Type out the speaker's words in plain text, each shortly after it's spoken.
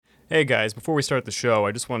Hey guys, before we start the show,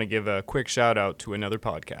 I just want to give a quick shout out to another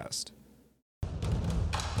podcast.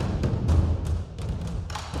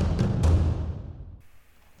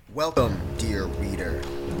 Welcome, dear reader,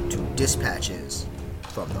 to Dispatches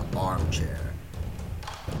from the Armchair.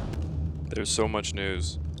 There's so much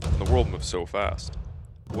news, and the world moves so fast.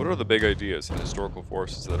 What are the big ideas and historical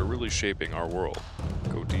forces that are really shaping our world?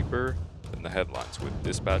 Go deeper than the headlines with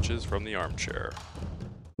Dispatches from the Armchair.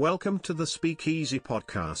 Welcome to the Speakeasy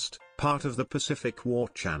Podcast, part of the Pacific War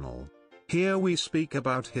Channel. Here we speak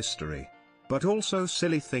about history, but also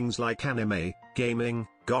silly things like anime, gaming,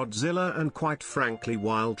 Godzilla, and quite frankly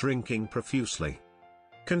while drinking profusely.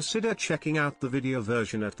 Consider checking out the video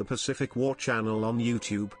version at the Pacific War Channel on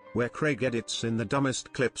YouTube, where Craig edits in the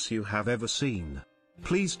dumbest clips you have ever seen.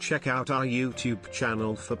 Please check out our YouTube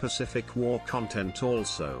channel for Pacific War content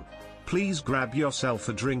also. Please grab yourself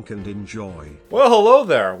a drink and enjoy. Well, hello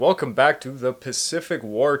there. Welcome back to the Pacific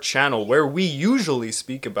War Channel, where we usually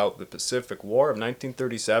speak about the Pacific War of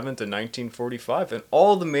 1937 to 1945 and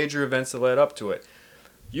all the major events that led up to it.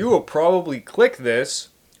 You will probably click this,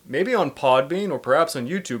 maybe on Podbean or perhaps on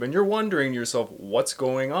YouTube, and you're wondering to yourself, what's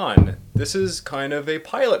going on? This is kind of a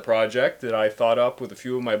pilot project that I thought up with a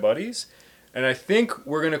few of my buddies, and I think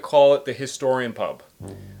we're going to call it the Historian Pub.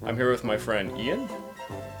 I'm here with my friend Ian.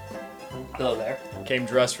 Hello there. Came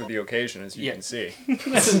dressed for the occasion, as you can see.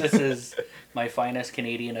 This is my finest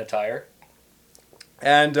Canadian attire.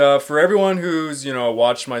 And for everyone who's,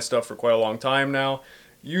 watched my stuff for quite a long time now,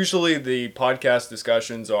 usually the podcast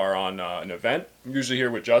discussions are on an event, usually here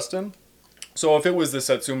with Justin. So if it was the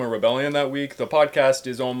Satsuma Rebellion that week, the podcast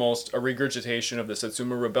is almost a regurgitation of the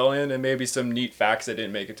Satsuma Rebellion and maybe some neat facts that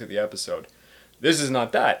didn't make it to the episode. This is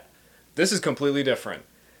not that. This is completely different.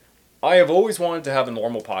 I have always wanted to have a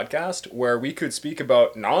normal podcast where we could speak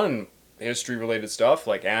about non-history related stuff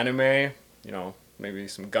like anime, maybe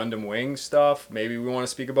some Gundam Wing stuff. Maybe we want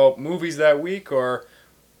to speak about movies that week, or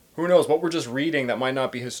who knows, what we're just reading that might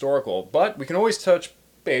not be historical. But we can always touch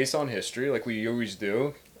base on history like we always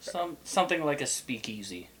do. Something like a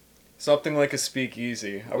speakeasy. Something like a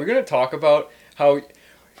speakeasy. Are we going to talk about how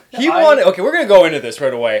Okay, we're going to go into this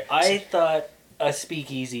right away. I thought a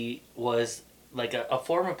speakeasy was like a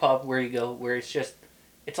form of pub where you go, where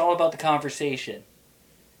it's all about the conversation.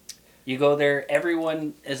 You go there,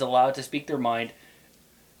 everyone is allowed to speak their mind.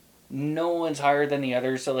 No one's higher than the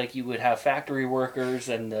other, so like you would have factory workers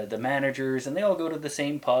and the managers, and they all go to the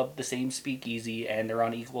same pub, the same speakeasy, and they're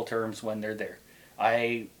on equal terms when they're there.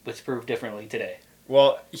 I was proved differently today.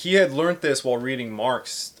 Well, he had learned this while reading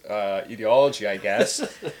Marx ideology, I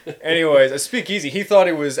guess. Anyways, a speakeasy, he thought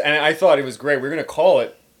it was, and I thought it was great. We were going to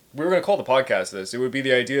call the podcast this. It would be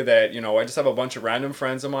the idea that, I just have a bunch of random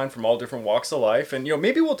friends of mine from all different walks of life. And,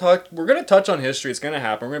 maybe we're going to touch on history. It's going to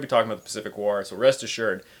happen. We're going to be talking about the Pacific War, so rest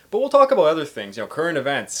assured. But we'll talk about other things, current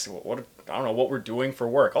events, what we're doing for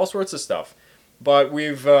work, all sorts of stuff. But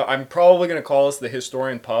I'm probably going to call this the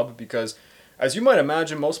Historian Pub because, as you might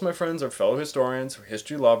imagine, most of my friends are fellow historians,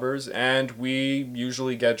 history lovers, and we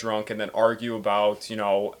usually get drunk and then argue about,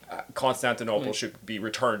 Constantinople should be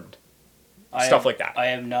returned. Stuff like that. I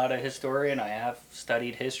am not a historian. I have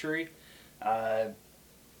studied history. I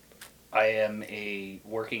am a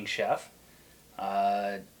working chef.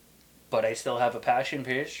 But I still have a passion for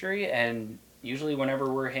history. And usually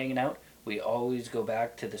whenever we're hanging out, we always go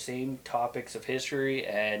back to the same topics of history.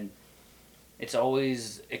 And it's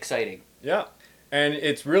always exciting. Yeah. And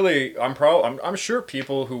it's really, I'm sure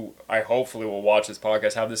people who I hopefully will watch this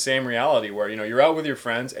podcast have the same reality where, you're out with your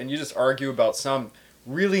friends and you just argue about some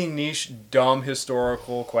really niche, dumb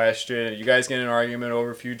historical question. You guys get in an argument over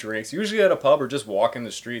a few drinks, usually at a pub or just walking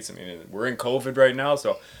the streets. I mean, we're in COVID right now,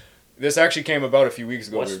 so this actually came about a few weeks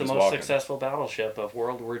ago. What's the most successful battleship of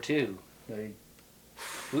World War II?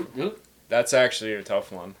 That's actually a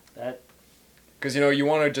tough one. Because, you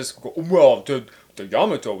want to just go, well, the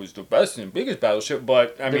Yamato was the best and biggest battleship,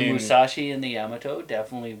 but, The Musashi and the Yamato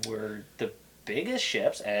definitely were the biggest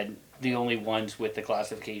ships, and the only ones with the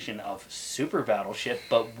classification of super battleship,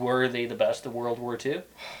 but were they the best of World War II?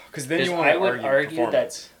 Because then you want to argue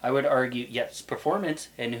performance. I would argue, yes, performance,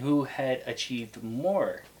 and who had achieved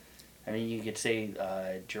more. I mean, you could say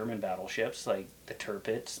German battleships, like the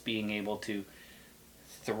Tirpitz, being able to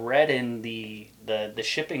threaten the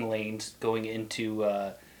shipping lanes going into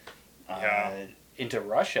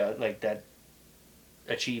Russia, like that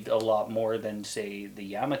achieved a lot more than, say, the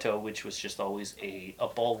Yamato, which was just always a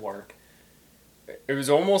bulwark. It was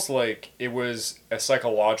almost like it was a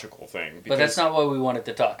psychological thing. But that's not what we wanted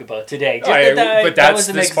to talk about today. But that was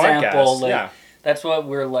an example. Podcast. Yeah. That's what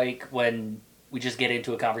we're like when we just get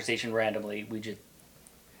into a conversation randomly.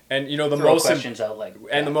 And you know the throw most questions out like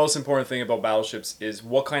and the most important thing about battleships is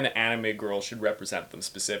what kind of anime girl should represent them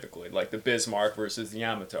specifically, like the Bismarck versus the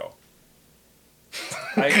Yamato.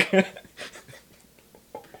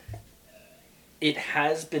 It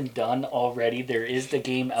has been done already. There is the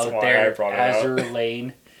game out That's why there, I brought it up. Azure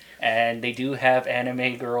Lane, and they do have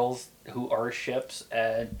anime girls who are ships,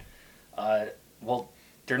 and well,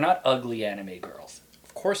 they're not ugly anime girls.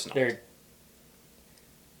 Of course not. They're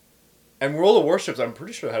And World of Warships, I'm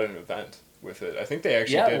pretty sure had an event with it. I think they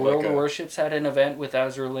actually did. World like of a, Warships had an event with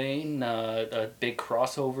Azure Lane, a big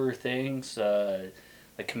crossover things,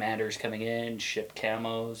 like commanders coming in, ship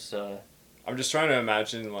camos. I'm just trying to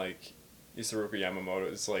imagine like Isaruka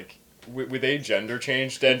Yamamoto. It's like would they gender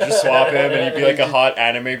change then just swap him and he'd be like a hot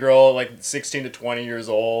anime girl, like 16 to 20 years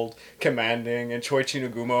old, commanding, and Choichi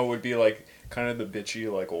Nagumo would be like kind of the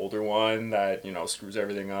bitchy like older one that you know screws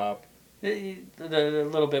everything up. The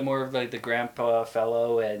little bit more of like the grandpa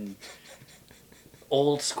fellow and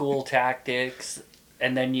old school tactics,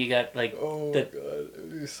 and then you got like God, it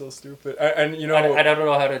would be so stupid. And you know, I don't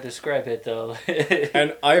know how to describe it though.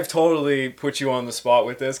 and I've totally put you on the spot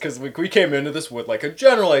with this because we came into this with like a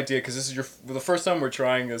general idea because this is the first time we're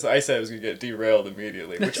trying this. I said it was gonna get derailed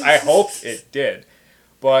immediately, which I hoped it did.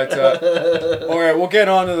 But all right, we'll get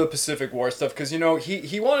on to the Pacific War stuff because you know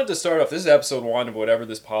he wanted to start off. This is episode 1 of whatever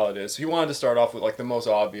this pilot is. He wanted to start off with like the most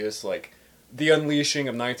obvious, like the unleashing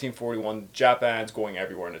of 1941. Japan's going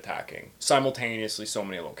everywhere and attacking simultaneously, so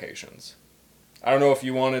many locations. I don't know if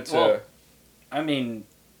you wanted to. Well, I mean,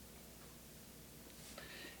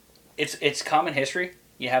 it's common history.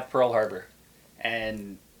 You have Pearl Harbor,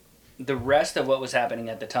 and the rest of what was happening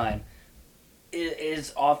at the time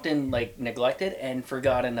is often like neglected and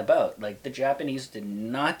forgotten about. Like the Japanese did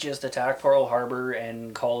not just attack Pearl Harbor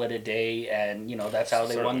and call it a day, and you know that's how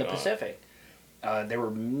they won the Pacific. There were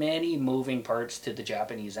many moving parts to the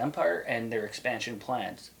Japanese Empire and their expansion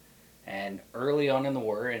plans. And early on in the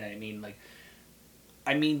war, and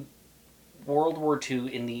I mean World War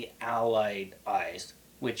II in the Allied eyes,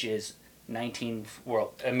 which is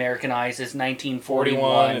American eyes is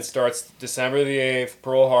 1941. It starts December the 8th,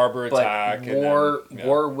 Pearl Harbor attack.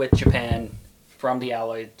 War with Japan from the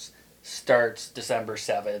Allies starts December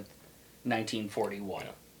 7th, 1941.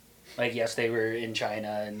 Yeah. Like, yes, they were in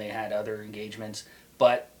China and they had other engagements,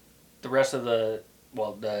 but the rest of the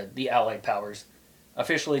Allied powers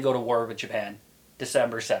officially go to war with Japan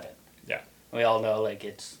December 7th. Yeah. We all know, like,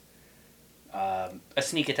 it's a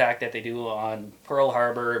sneak attack that they do on Pearl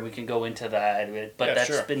Harbor, and we can go into that, but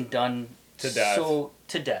that's been done to death.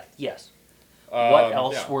 To death, yes. What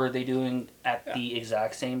else were they doing at the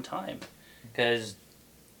exact same time? Because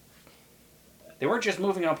they weren't just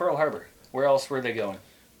moving on Pearl Harbor. Where else were they going?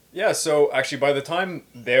 Yeah, so actually by the time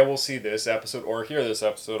they will see this episode or hear this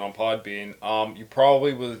episode on Podbean, you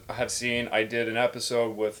probably will have seen I did an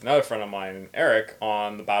episode with another friend of mine, Eric,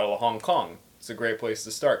 on the Battle of Hong Kong. It's a great place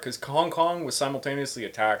to start because Hong Kong was simultaneously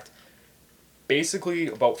attacked basically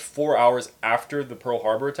about 4 hours after the Pearl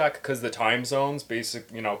Harbor attack because the time zones,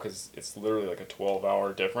 because it's literally like a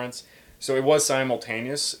 12-hour difference. So it was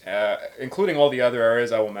simultaneous, including all the other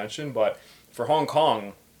areas I will mention. But for Hong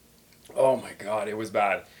Kong, oh my God, it was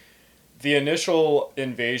bad. The initial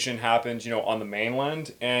invasion happened, on the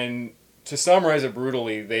mainland, and to summarize it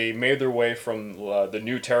brutally, they made their way from the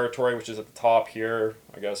New Territory, which is at the top here.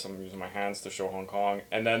 I guess I'm using my hands to show Hong Kong.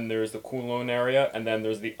 And then there's the Kowloon area, and then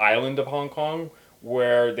there's the island of Hong Kong,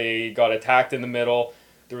 where they got attacked in the middle.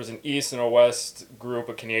 There was an east and a west group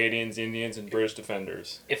of Canadians, Indians, and British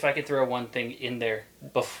defenders. If I could throw one thing in there,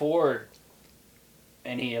 before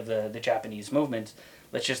any of the Japanese movements,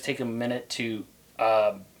 let's just take a minute to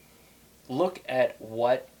look at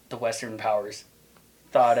what the Western powers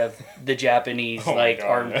thought of the Japanese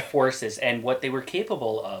armed forces and what they were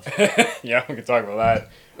capable of. Yeah, we can talk about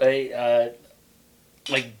that.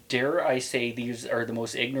 Dare I say, these are the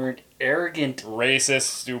most ignorant, arrogant, racist,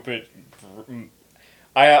 stupid.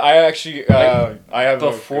 I actually I have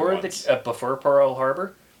before Pearl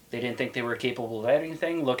Harbor. They didn't think they were capable of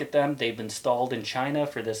anything. Look at them. They've been stalled in China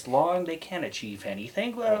for this long. They can't achieve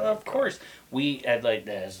anything. Well, of course. We,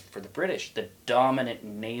 as for the British, the dominant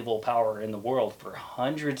naval power in the world for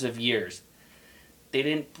hundreds of years, they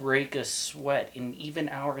didn't break a sweat in even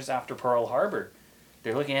hours after Pearl Harbor.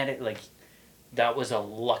 They're looking at it like that was a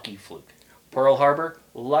lucky fluke. Pearl Harbor,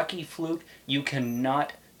 lucky fluke. You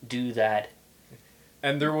cannot do that.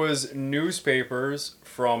 And there was newspapers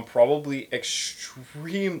from probably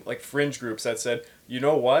extreme, fringe groups that said, you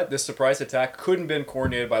know what? This surprise attack couldn't have been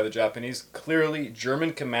coordinated by the Japanese. Clearly,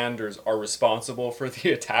 German commanders are responsible for the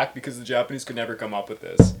attack because the Japanese could never come up with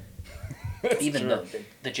this. even true. though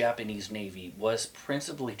the Japanese Navy was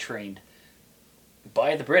principally trained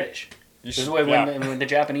by the British. This is why when the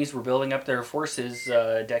Japanese were building up their forces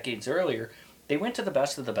decades earlier, they went to the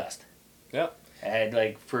best of the best. Yeah. And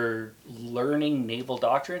like for learning naval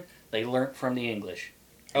doctrine, they learned from the English.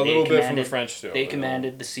 A little bit from the French too. They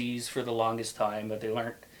commanded the seas for the longest time, but they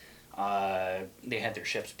learned. They had their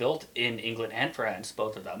ships built in England and France,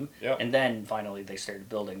 both of them. Yeah. And then finally they started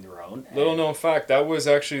building their own. Little known fact, that was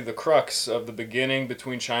actually the crux of the beginning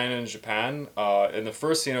between China and Japan. In the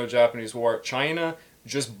first Sino-Japanese War, China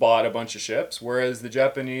just bought a bunch of ships, whereas the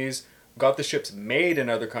Japanese got the ships made in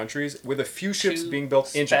other countries, with a few ships being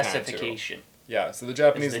built in Japan too. Specification. Yeah, so the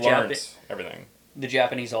Japanese learned everything. The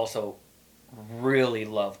Japanese also really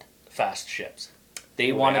loved fast ships.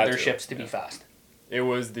 They wanted their ships to be fast. It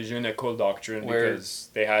was the Jeune École doctrine because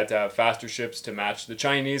they had to have faster ships to match. The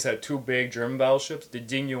Chinese had two big German battleships, the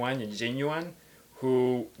Jingyuan and Jinyuan,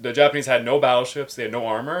 who the Japanese had no battleships, they had no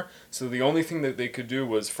armor. So the only thing that they could do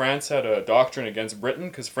was France had a doctrine against Britain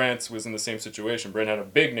because France was in the same situation. Britain had a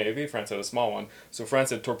big navy, France had a small one. So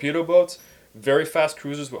France had torpedo boats, very fast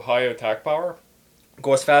cruisers with high attack power.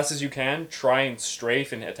 Go as fast as you can, try and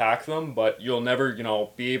strafe and attack them, but you'll never,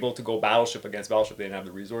 be able to go battleship against battleship. They didn't have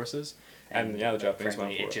the resources. And the Japanese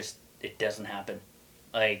went for it. It doesn't happen.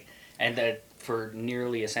 And that for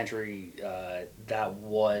nearly a century, that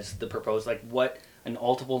was the proposed, what an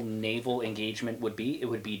ultimate naval engagement would be. It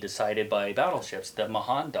would be decided by battleships, the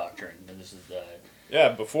Mahan Doctrine. This is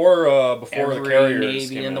before the carriers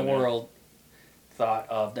navy came in the world thought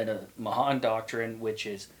of the Mahan Doctrine, which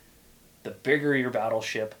is the bigger your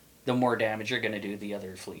battleship, the more damage you're going to do to the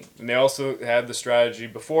other fleet. And they also had the strategy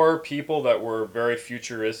before people that were very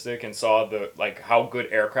futuristic and saw how good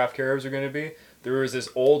aircraft carriers are going to be. There was this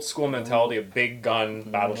old school mentality of big gun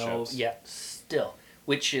battleships. Still,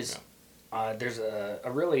 which is there's a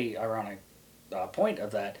really ironic point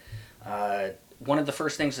of that. One of the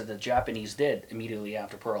first things that the Japanese did immediately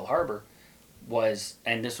after Pearl Harbor was,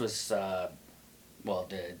 and this was the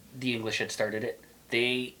English had started it.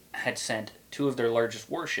 They had sent two of their largest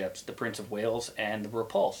warships, the Prince of Wales and the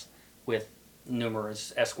Repulse, with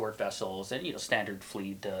numerous escort vessels and standard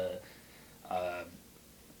fleet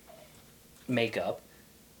makeup,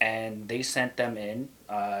 and they sent them in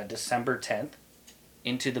December 10th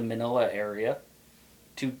into the Manila area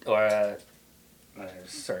to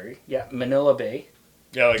Manila Bay.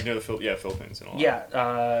 Yeah, like near the Philippines and all.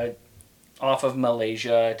 Yeah, off of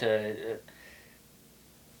Malaysia to.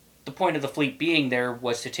 The point of the fleet being there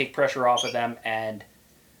was to take pressure off of them, and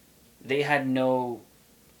they had no.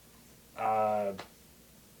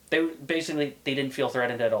 They didn't feel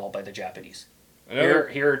threatened at all by the Japanese.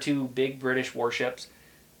 Here are two big British warships.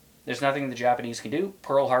 There's nothing the Japanese can do.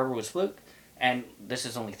 Pearl Harbor was fluke, and this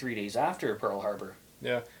is only 3 days after Pearl Harbor.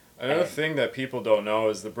 Yeah. Another thing that people don't know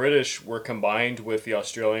is the British were combined with the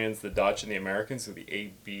Australians, the Dutch, and the Americans, so the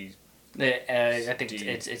AB. I think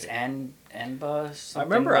it's ANBA. I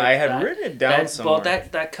remember I had written it down somewhere. Well,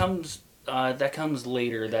 that comes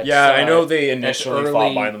later. That's, I know they initially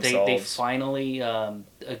fought by themselves. They finally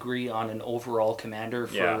agree on an overall commander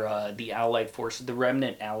for the Allied forces, the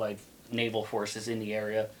remnant Allied naval forces in the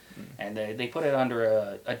area, and they put it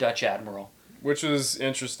under a Dutch admiral. Which was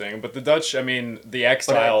interesting, but the Dutch, the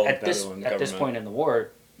exiled at this point in the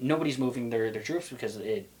war, nobody's moving their troops because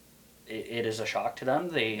it is a shock to them.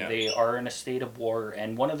 They are in a state of war,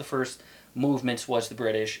 and one of the first movements was the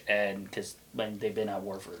British, and because when they've been at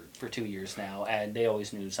war for 2 years now, and they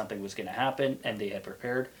always knew something was going to happen, and they had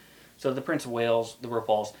prepared. So the Prince of Wales, the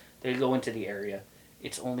Repulse, they go into the area.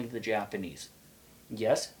 It's only the Japanese.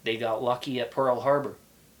 Yes, they got lucky at Pearl Harbor,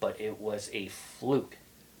 but it was a fluke.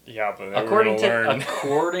 Yeah, but according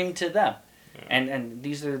to them, and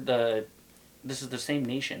these are this is the same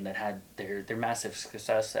nation that had their massive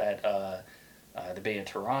success at the Bay of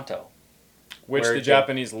Toronto, which the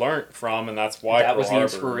Japanese learnt from, and that's why that was the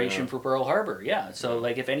inspiration for Pearl Harbor. Yeah, so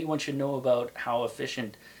if anyone should know about how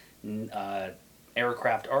efficient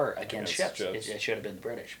aircraft are against ships, it should have been the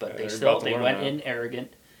British, but they went in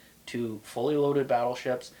arrogant to fully loaded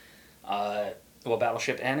battleships.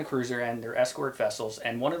 Battleship and a cruiser and their escort vessels.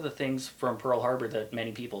 And one of the things from Pearl Harbor that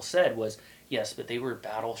many people said was, yes, but they were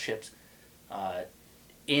battleships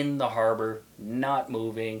in the harbor, not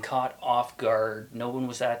moving, caught off guard. No one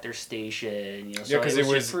was at their station. So it was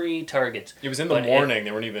just free targets. It was in the morning.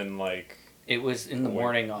 They weren't even It was in the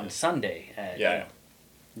morning on Sunday.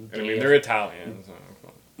 They're Italian.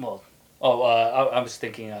 Well, I was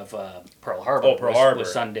thinking of Pearl Harbor. Oh, Pearl Harbor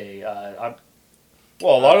was Sunday. A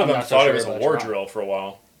lot of them thought it was a war drill for a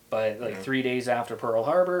while. But 3 days after Pearl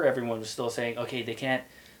Harbor, everyone was still saying, okay, they can't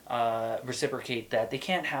reciprocate that they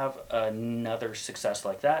can't have another success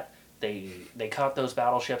like that. They caught those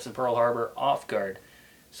battleships in Pearl Harbor off guard.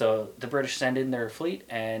 So the British send in their fleet,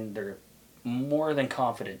 and they're more than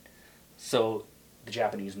confident. So the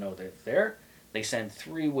Japanese know they're there. They send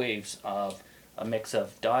 3 waves of a mix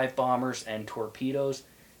of dive bombers and torpedoes.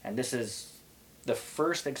 And this is the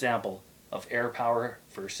first example of air power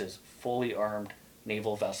versus fully armed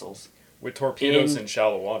naval vessels. With torpedoes in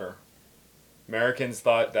shallow water. Americans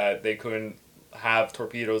thought that they couldn't have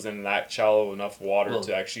torpedoes in that shallow enough water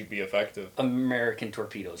to actually be effective. American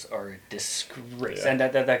torpedoes are a disgrace. Yeah. And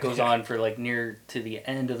that goes on for like near to the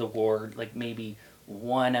end of the war, like maybe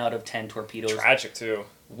 1 out of 10 torpedoes. Tragic too.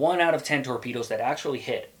 1 out of 10 torpedoes that actually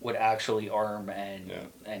hit would actually arm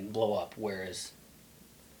and blow up, whereas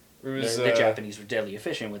It was, the Japanese were deadly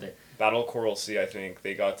efficient with it. Battle Coral Sea, I think,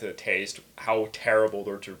 they got to taste how terrible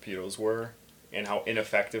their torpedoes were and how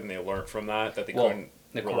ineffective, and they learned from that they couldn't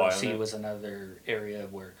the rely Coral on Sea it. was another area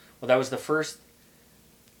where, that was the first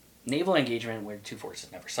naval engagement where 2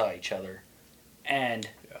 forces never saw each other. And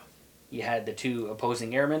you had the 2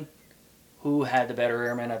 opposing airmen. Who had the better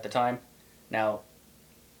airmen at the time? Now,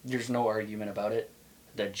 there's no argument about it.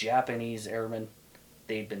 The Japanese airmen,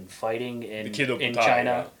 they've been fighting in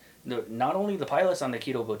China. Yeah. Not only the pilots on the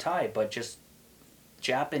Kido Butai, but just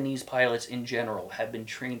Japanese pilots in general have been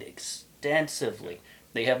trained extensively.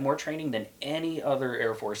 They have more training than any other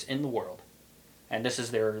air force in the world. And this is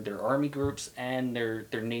their army groups and their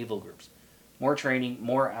naval groups. More training,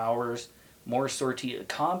 more hours, more sortie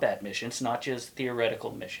combat missions, not just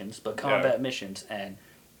theoretical missions, but combat missions. And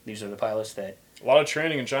these are the pilots that... A lot of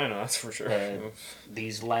training in China, that's for sure.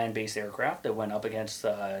 These land-based aircraft that went up against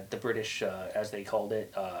the British, as they called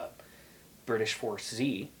it, British Force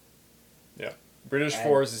Z. Yeah. British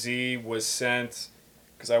Force Z was sent...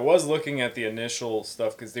 Because I was looking at the initial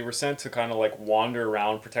stuff, because they were sent to kind of like wander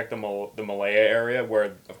around, protect the Malaya area,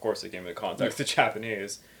 where, of course, they came into contact with the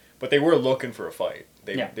Japanese. But they were looking for a fight.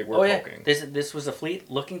 They were poking. This was a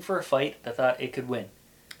fleet looking for a fight that thought it could win.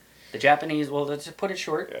 The Japanese, well, let's just put it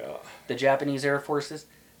short. Yeah. The Japanese Air Forces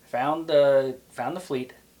found the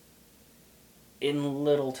fleet in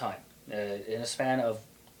little time, in a span of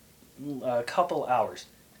a couple hours.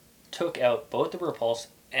 Took out both the Repulse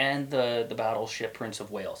and the battleship Prince of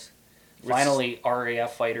Wales. Finally,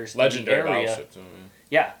 RAF fighters legendary in the area. Battleships.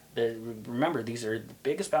 Yeah, remember, these are the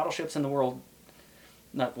biggest battleships in the world.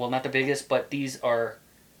 Not the biggest, but these are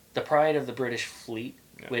the pride of the British fleet,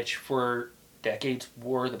 which for decades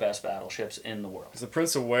were the best battleships in the world. Because the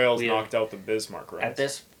Prince of Wales knocked out the Bismarck, right? At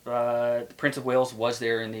this, the Prince of Wales was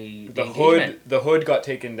there in the Hood. The Hood got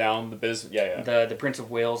taken down. The Prince of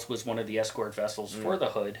Wales was one of the escort vessels for the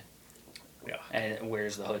Hood. Yeah. And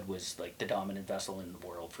whereas the Hood was like the dominant vessel in the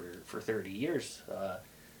world for 30 years.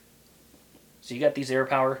 So you got these air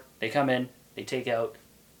power. They come in. They take out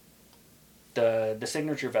the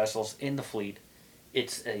signature vessels in the fleet.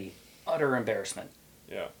 It's a utter embarrassment.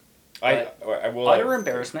 Yeah. I will utter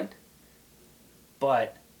embarrassment.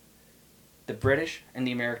 But the British and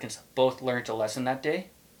the Americans both learned a lesson that day.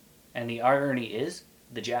 And the irony is,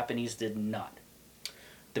 the Japanese did not.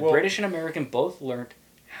 The British and American both learned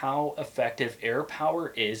how effective air power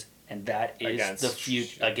is, and that is the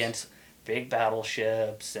future against big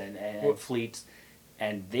battleships and fleets.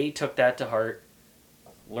 And they took that to heart,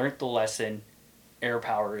 learned the lesson. Air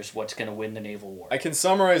power is what's going to win the naval war. I can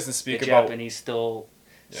summarize and speak about... The Japanese still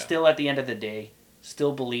at the end of the day,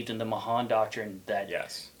 still believed in the Mahan Doctrine that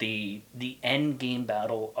the end game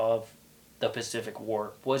battle of the Pacific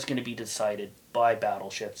War was going to be decided by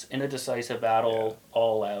battleships in a decisive battle,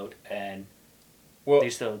 all out, and they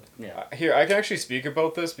still... Here, I can actually speak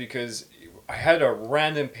about this because I had a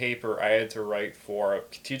random paper I had to write for a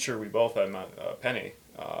teacher we both had, Penny.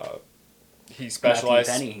 He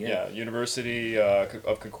specialized, University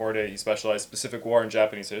of Concordia. He specialized Pacific War and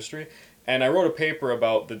Japanese history, and I wrote a paper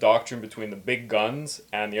about the doctrine between the big guns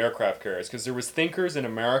and the aircraft carriers, because there was thinkers in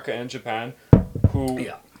America and Japan who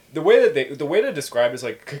the way to describe it is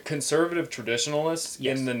like conservative traditionalists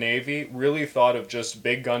in the Navy really thought of just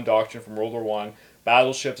big gun doctrine from World War One.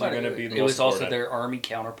 Battleships are going to be the most important. It was also their army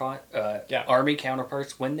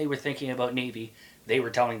counterparts when they were thinking about Navy. They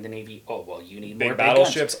were telling the Navy, you need more big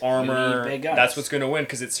battleships, guns. armor. Big guns. That's what's going to win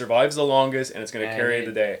because it survives the longest and it's going to carry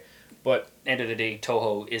the day. But end of the day,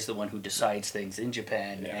 Toho is the one who decides things in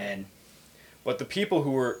Japan. But the people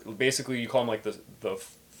who were basically, you call them like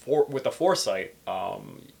with the foresight,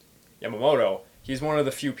 Yamamoto. He's one of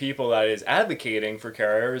the few people that is advocating for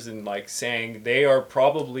carriers and like saying they are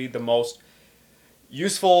probably the most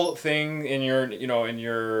useful thing in your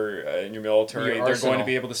military. Your They're arsenal. going to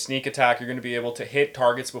be able to sneak attack. You're going to be able to hit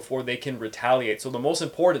targets before they can retaliate. So the most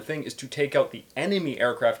important thing is to take out the enemy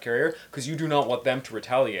aircraft carrier because you do not want them to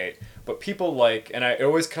retaliate. But people it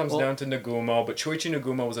always comes down to Nagumo, but Choichi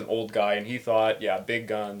Nagumo was an old guy and he thought, yeah, big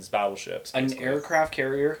guns, battleships. An basically. aircraft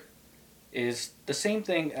carrier is the same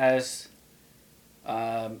thing as,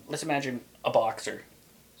 let's imagine a boxer.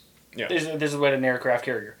 Yeah. This is what an aircraft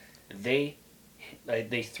carrier. They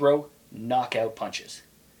throw knockout punches,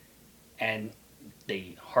 and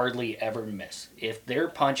they hardly ever miss. If their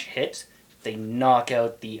punch hits, they knock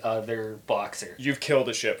out the other boxer. You've killed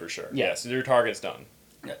a ship for sure. Yeah. Yes, your target's done.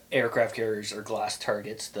 Aircraft carriers are glass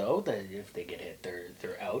targets, though. That if they get hit,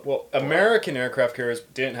 they're out. Well, American aircraft carriers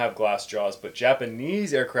didn't have glass jaws, but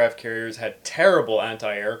Japanese aircraft carriers had terrible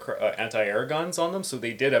anti-air guns on them, so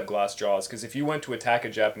they did have glass jaws. Because if you went to attack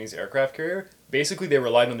a Japanese aircraft carrier, basically they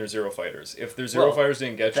relied on their Zero fighters. If their Zero fighters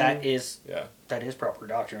didn't get that you, that is proper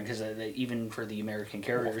doctrine. Because even for the American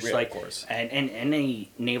carriers, of course. and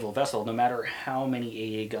any naval vessel, no matter how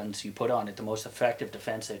many AA guns you put on it, the most effective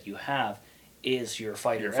defense that you have is your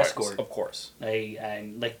fighter escort. Of course.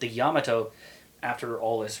 Like the Yamato, after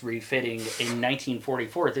all this refitting in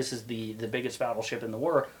 1944, this is the biggest battleship in the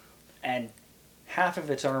war, and half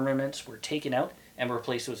of its armaments were taken out and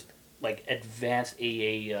replaced with like advanced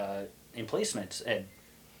AA emplacements. And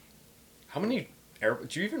How many I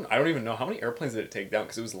don't even know how many airplanes did it take down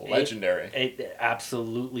because it was legendary. It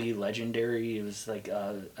absolutely legendary. It was like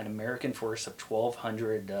an American force of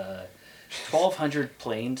 1,200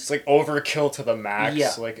 planes. It's like overkill to the max.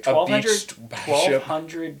 Yeah, Like a beached battleship.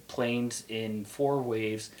 1,200 planes in 4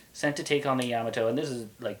 waves sent to take on the Yamato, and this is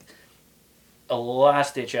like a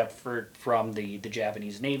last-ditch effort from the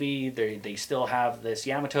Japanese Navy. They still have this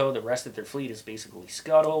Yamato. The rest of their fleet is basically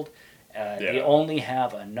scuttled. They only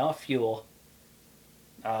have enough fuel.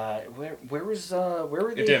 Where were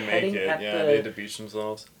they It didn't heading make it. at Yeah, they had to beach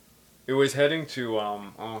themselves. It was heading to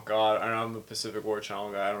oh god, I'm the Pacific War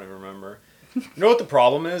Channel guy. I don't even remember. You know what the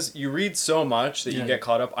problem is? You read so much that you get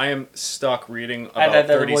caught up. I am stuck reading about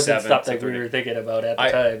 37 wasn't stuff to that 30. we were thinking about at the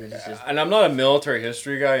time. It's just, And I'm not a military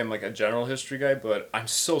history guy. I'm like a general history guy, but I'm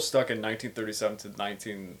so stuck in 1937 to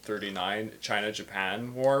 1939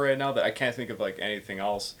 China-Japan war right now that I can't think of like anything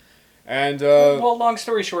else. And well, long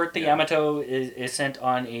story short, the Yamato is sent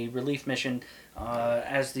on a relief mission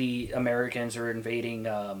as the Americans are invading.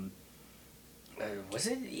 Was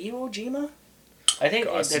it Iwo Jima? I think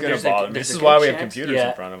God, this is there's gonna bother me. there's This a is why good we have chance- computers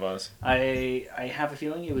in front of us. I have a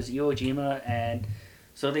feeling it was Iwo Jima, and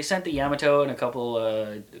so they sent the Yamato and a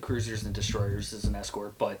couple cruisers and destroyers as an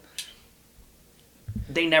escort, but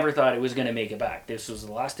they never thought it was going to make it back. This was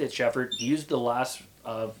the last-ditch effort. Used the last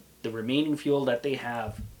of the remaining fuel that they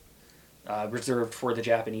have reserved for the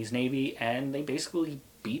Japanese Navy, and they basically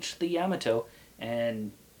beached the Yamato,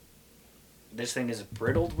 and this thing is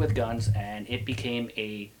brittled with guns, and it became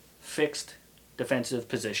a fixed defensive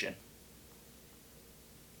position.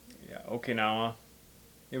 Yeah, Okinawa.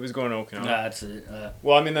 It was going to Okinawa. That's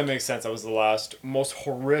Well, I mean, that makes sense. That was the last, most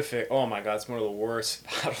horrific. Oh my god, it's one of the worst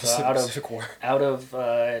battles in the Pacific War. out of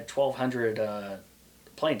 1,200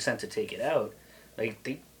 planes sent to take it out. Like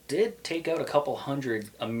they did take out a couple hundred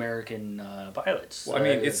American pilots. Well, I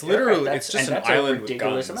mean, it's aircraft. literally, That's- it's just and an that's a island with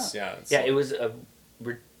ridiculous guns. amount. Yeah, It was a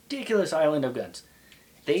ridiculous island of guns.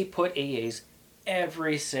 They put AAs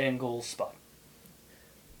every single spot.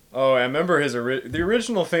 Oh, I remember the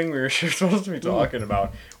original thing we were supposed to be talking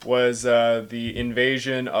about was the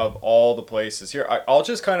invasion of all the places. Here, I'll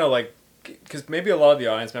just kind of like, because maybe a lot of the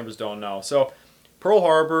audience members don't know. So, Pearl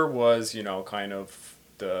Harbor was, kind of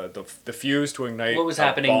the fuse to ignite What was a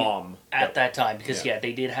happening bomb at that time? Because Yeah.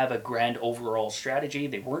 they did have a grand overall strategy.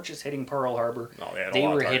 They weren't just hitting Pearl Harbor. No, they had a They lot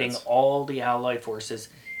of were hitting targets. all the Allied forces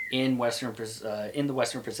in the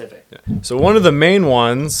Western Pacific. So one of the main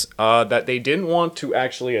ones that they didn't want to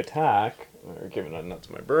actually attack, or giving a nut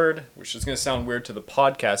to my bird, which is going to sound weird to the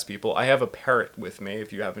podcast people. I have a parrot with me,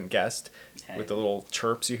 if you haven't guessed, with the little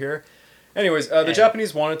chirps you hear. Anyways, the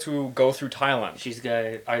Japanese wanted to go through Thailand. She's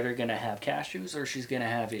either gonna have cashews or she's gonna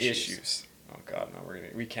have issues. Oh god, no,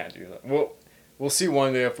 we can't do that. We'll see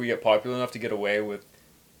one day if we get popular enough to get away with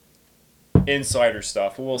insider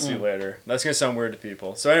stuff. We'll see later. That's gonna sound weird to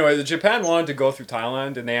people. So anyway, the Japan wanted to go through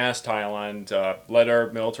Thailand, and they asked Thailand let our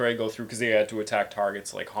military go through because they had to attack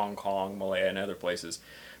targets like Hong Kong, Malaya, and other places.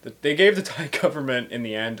 They gave the Thai government in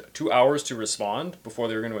the end 2 hours to respond before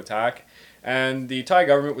they were going to attack, and the Thai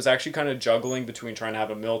government was actually kind of juggling between trying to have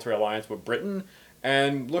a military alliance with Britain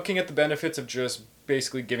and looking at the benefits of just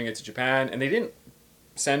basically giving it to Japan, and they didn't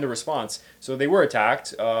send a response. So they were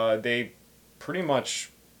attacked. They pretty much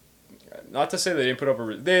Not to say they didn't put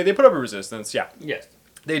up they put up a resistance. Yeah, Yes.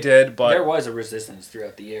 they did, but There was a resistance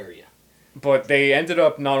throughout the area. But they ended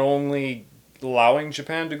up not only allowing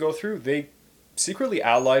Japan to go through, they secretly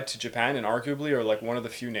allied to Japan and arguably are like one of the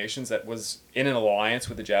few nations that was in an alliance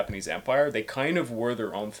with the Japanese Empire. They kind of were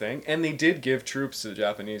their own thing, and they did give troops to the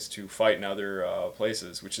Japanese to fight in other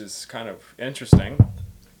places, which is kind of interesting.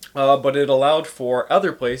 But it allowed for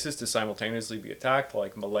other places to simultaneously be attacked,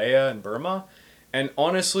 like Malaya and Burma. And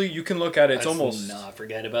honestly, you can look at it, it's Let's almost... not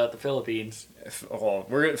forget about the Philippines. Well,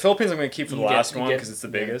 Philippines I'm going to keep for the last one because it's the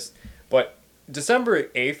biggest. But December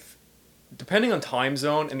 8th, depending on time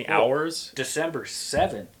zone and the hours... December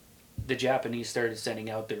 7th, the Japanese started sending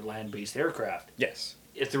out their land-based aircraft. Yes.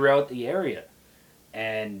 Throughout the area.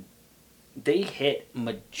 And they hit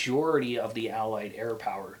majority of the Allied air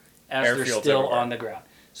power as they're Airfields still everywhere. on the ground.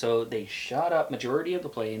 So they shot up majority of the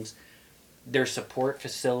planes, their support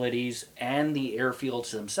facilities, and the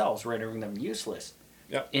airfields themselves, rendering them useless.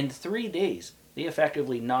 Yep. In 3 days, they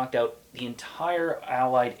effectively knocked out the entire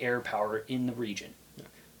Allied air power in the region.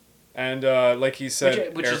 And like he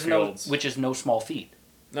said, Which airfields. is no small feat.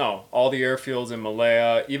 No, all the airfields in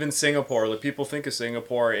Malaya, even Singapore. Like people think of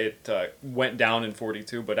Singapore, it went down in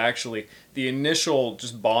 42, but actually the initial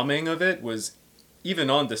just bombing of it was even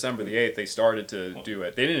on December the 8th. They started to do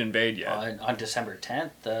it. They didn't invade yet. On December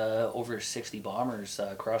 10th, over 60 bombers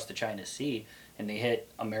crossed the China Sea, and they hit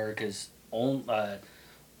America's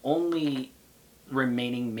only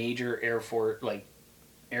remaining major air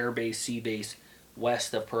base, sea base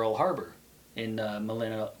west of Pearl Harbor in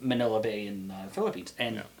Manila Bay in the Philippines,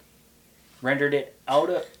 and rendered it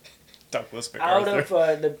out Douglas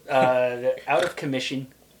MacArthur. out of commission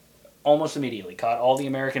almost immediately. Caught all the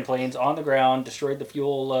American planes on the ground, destroyed the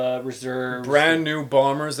fuel reserves. Brand new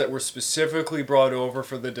bombers that were specifically brought over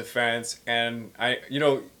for the defense, and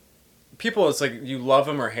people, it's like you love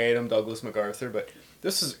him or hate him, Douglas MacArthur, but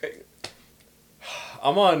this is...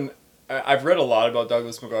 I've read a lot about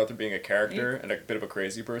Douglas MacArthur being a character and a bit of a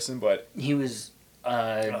crazy person, but... He was,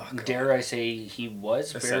 dare I say, he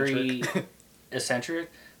was very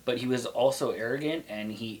eccentric, but he was also arrogant,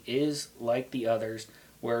 and he is like the others,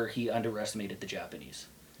 where he underestimated the Japanese.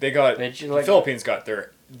 The Philippines got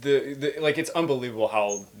it's unbelievable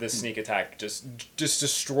how this sneak attack just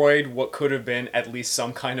destroyed what could have been at least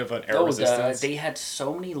some kind of an air resistance. They had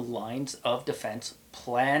so many lines of defense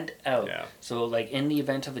planned out. Yeah. So, like, in the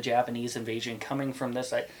event of a Japanese invasion coming from this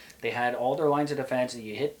side, they had all their lines of defense.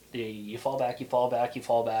 You fall back, you fall back, you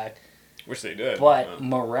fall back. Which they did. But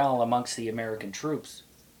morale amongst the American troops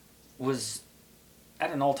was at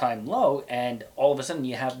an all-time low, and all of a sudden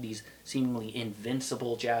you have these seemingly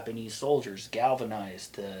invincible Japanese soldiers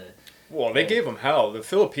galvanized. Well, they gave them hell. The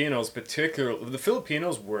Filipinos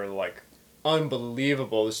were like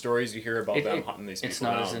unbelievable. The stories you hear about them hunting these people It's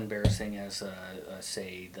not down. as embarrassing as,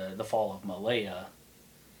 say, the fall of Malaya.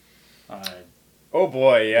 Oh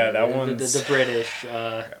boy, yeah, that one's... The British.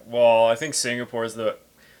 Well, I think Singapore is the...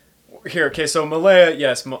 Here, okay, so Malaya,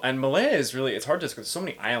 yes, and Malaya is really, it's hard to, there's so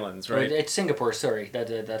many islands, right? It's Singapore, sorry.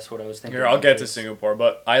 That's what I was thinking. Here, I'll get to Singapore,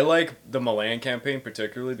 but I like the Malayan campaign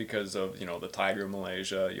particularly because of, the Tiger of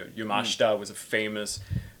Malaysia. Yamashita was a famous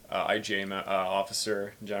IGA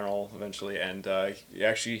officer, general, eventually, and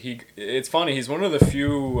it's funny, he's one of the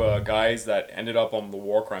few guys that ended up on the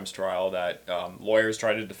war crimes trial that lawyers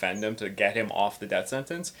tried to defend him to get him off the death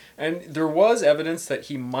sentence, and there was evidence that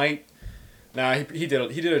he might... he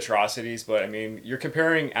did atrocities, but I mean, you're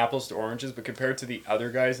comparing apples to oranges, but compared to the other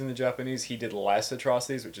guys in the Japanese, he did less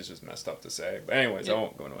atrocities, which is just messed up to say. But anyways, I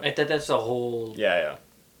won't go into it. That's a whole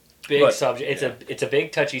big subject. It's a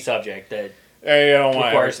big touchy subject that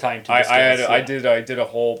requires time to discuss. I did a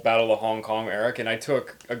whole Battle of Hong Kong, Eric, and I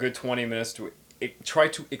took a good 20 minutes to try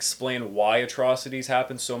to explain why atrocities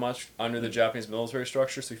happen so much under the Japanese military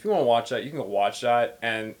structure. So if you want to watch that, you can go watch that,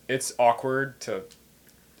 and it's awkward to...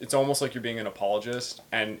 It's almost like you're being an apologist,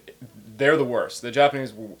 and they're the worst. The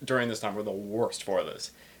Japanese, during this time, were the worst for this.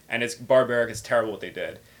 And it's barbaric, it's terrible what they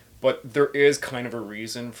did. But there is kind of a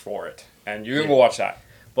reason for it, and you can go watch that.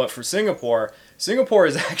 But for Singapore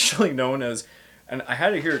is actually known as, and I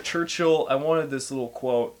had it here, Churchill, I wanted this little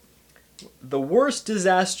quote, the worst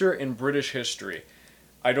disaster in British history.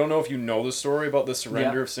 I don't know if you know the story about the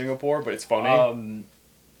surrender of Singapore, but it's funny.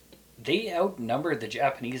 They outnumbered the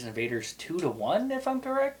Japanese invaders 2-1, if I'm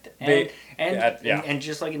correct. And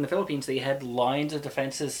just like in the Philippines, they had lines of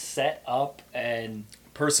defenses set up. And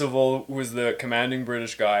Percival was the commanding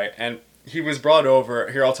British guy, and he was brought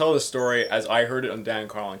over. Here, I'll tell the story as I heard it on Dan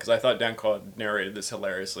Carlin, because I thought Dan Carlin narrated this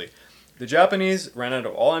hilariously. The Japanese ran out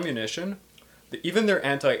of all ammunition. even their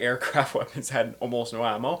anti-aircraft weapons had almost no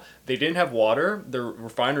ammo. They didn't have water. Their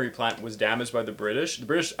refinery plant was damaged by the British. The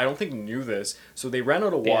British, I don't think, knew this, so they ran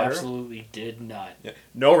out of water. They absolutely did not. Yeah.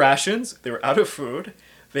 No rations. They were out of food.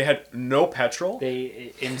 They had no petrol.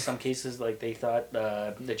 They, in some cases, like they thought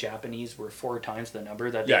the Japanese were 4 times the number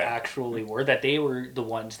that they actually were. That they were the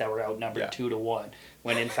ones that were outnumbered 2-1,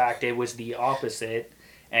 when in fact it was the opposite.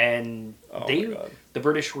 And the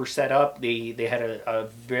British were set up. They had a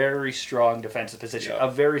very strong defensive position. A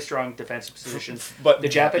very strong defensive position. But the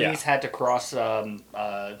Japanese had to cross a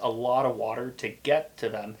lot of water to get to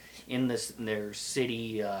them in their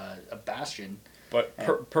city bastion.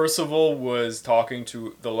 But Percival was talking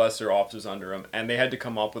to the lesser officers under him, and they had to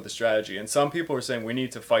come up with a strategy. And some people were saying, we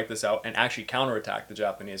need to fight this out and actually counterattack the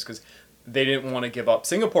Japanese, because they didn't want to give up.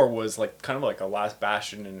 Singapore was like kind of like a last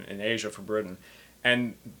bastion in Asia for Britain.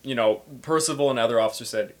 And, you know, Percival and other officers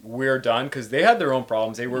said, we're done, because they had their own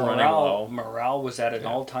problems. They were running low. Morale was at an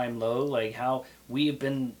all-time low. Like, how we've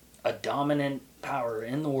been a dominant power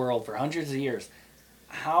in the world for hundreds of years.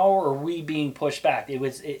 How are we being pushed back? It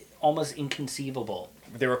was almost inconceivable.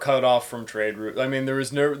 They were cut off from trade routes. I mean, there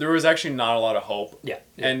was actually not a lot of hope. Yeah.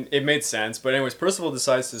 And it made sense. But anyways, Percival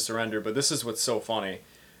decides to surrender. But this is what's so funny.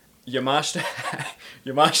 Yamashita,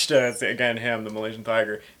 it's again him, the Malaysian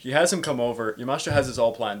tiger. He has him come over. Yamashita has this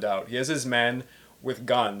all planned out. He has his men with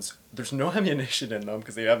guns. There's no ammunition in them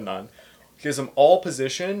because they have none. He has them all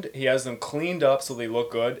positioned. He has them cleaned up so they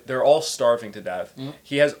look good. They're all starving to death. Mm.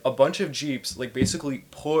 He has a bunch of jeeps, like basically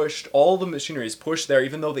pushed, all the machinery is pushed there,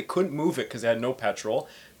 even though they couldn't move it because they had no petrol,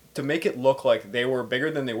 to make it look like they were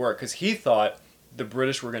bigger than they were, because he thought the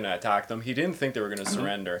British were going to attack them. He didn't think they were going to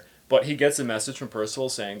surrender. But he gets a message from Percival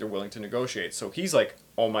saying they're willing to negotiate. So he's like,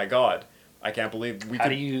 oh my God, I can't believe we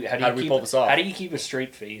pull this off? How do you keep a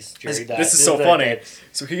straight face during that? This is so funny.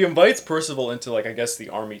 So he invites Percival into, like, I guess the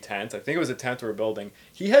army tent. I think it was a tent or a building.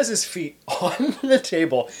 He has his feet on the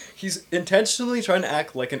table. He's intentionally trying to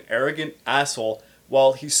act like an arrogant asshole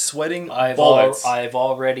while he's sweating bullets. I've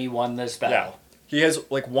already won this battle. Yeah. He has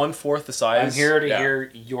like 1/4 the size. I'm here to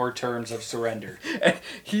hear your terms of surrender. And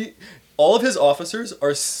all of his officers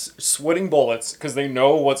are sweating bullets because they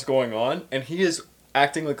know what's going on, and he is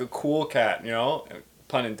acting like a cool cat, you know,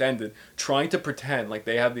 pun intended, trying to pretend like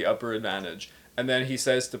they have the upper advantage. And then he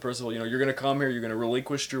says to Percival, you know, you're going to come here, you're going to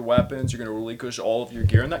relinquish your weapons, you're going to relinquish all of your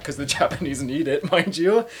gear and that, because the Japanese need it, mind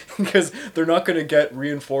you, because they're not going to get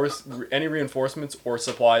any reinforcements or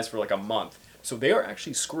supplies for like a month. So they are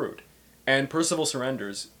actually screwed. And Percival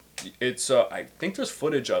surrenders. It's I think there's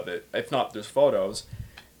footage of it. If not, there's photos.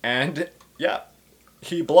 And yeah,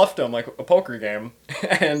 he bluffed him like a poker game.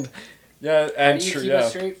 And yeah, and how do you keep a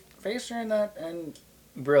straight face during that? And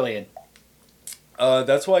brilliant.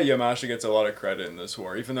 That's why Yamashita gets a lot of credit in this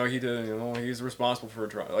war, even though he didn't. You know, he's responsible for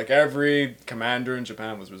like every commander in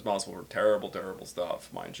Japan was responsible for terrible, terrible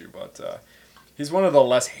stuff, mind you. But he's one of the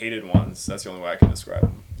less hated ones. That's the only way I can describe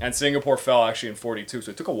him. And Singapore fell actually in 1942,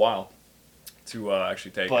 so it took a while to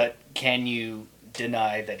actually take it. But can you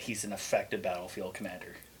deny that he's an effective battlefield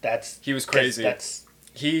commander? He was crazy.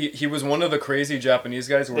 He was one of the crazy Japanese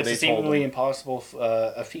guys where they told him. It's a seemingly impossible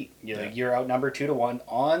a feat. You're outnumbered 2-1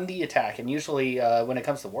 on the attack, and usually when it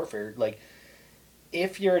comes to warfare, like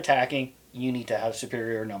if you're attacking, you need to have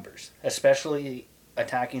superior numbers, especially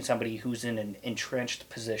attacking somebody who's in an entrenched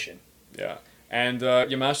position. Yeah, and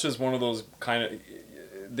Yamashita is one of those kind of.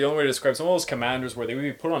 The only way to describe some of those commanders where they would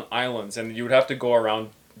be put on islands and you would have to go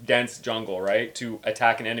around dense jungle, right, to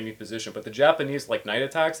attack an enemy position. But the Japanese like night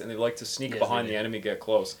attacks, and they like to sneak behind the enemy, get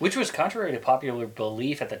close. Which was contrary to popular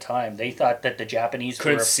belief at the time. They thought that the Japanese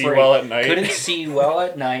couldn't see well at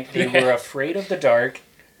night. They were afraid of the dark.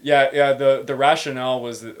 Yeah. The rationale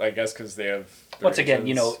was that, I guess, because they have once again,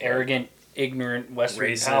 arrogant, ignorant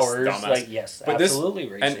Western racist, powers. Dumbass. Like yes, but absolutely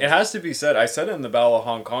racist. And it has to be said. I said it in the Battle of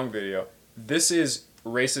Hong Kong video. This is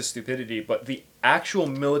racist stupidity, but the actual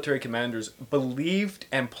military commanders believed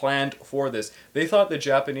and planned for this. They thought the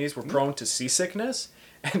Japanese were prone to seasickness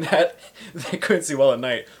and that they couldn't see well at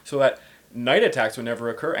night, so that night attacks would never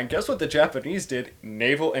occur. And guess what the Japanese did in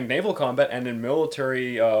naval combat and in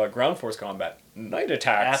military ground force combat? Night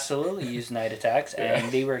attacks. Absolutely used night attacks,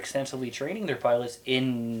 and they were extensively training their pilots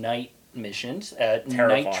in night missions,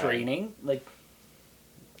 night training, like.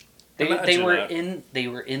 They were in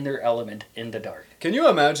their element in the dark. Can you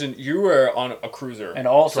imagine you were on a cruiser and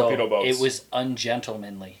also torpedo boats. It was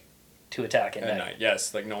ungentlemanly to attack at night.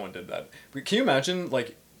 Yes, like no one did that. But can you imagine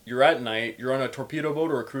like you're at night, you're on a torpedo boat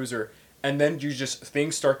or a cruiser, and then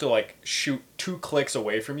things start to like shoot 2 clicks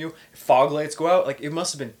away from you. Fog lights go out. Like it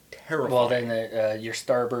must have been terrifying. Well, then your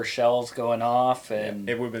starburst shells going off, and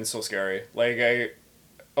it would have been so scary. Like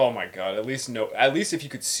Oh my god! At least if you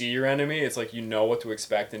could see your enemy, it's like you know what to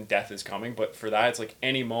expect and death is coming. But for that, it's like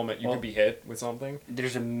any moment you could be hit with something.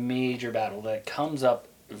 There's a major battle that comes up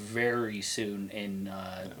very soon in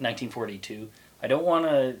 1942. I don't want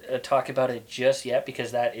to talk about it just yet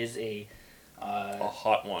because that is a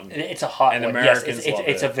hot one. It's a hot and one. Americans Yes, love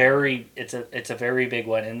it's it. it's a very big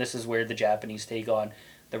one, and this is where the Japanese take on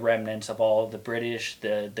the remnants of all the British,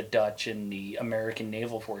 the Dutch, and the American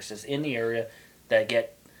naval forces in the area that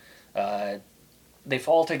get. They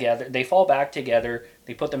fall together. They fall back together.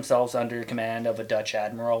 They put themselves under command of a Dutch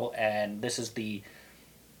admiral, and this is the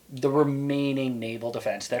remaining naval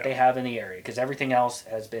defense that they have in the area because everything else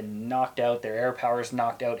has been knocked out. Their air power is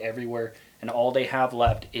knocked out everywhere, and all they have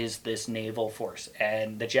left is this naval force.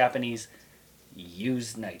 And the Japanese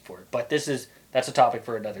use night for it, but that's a topic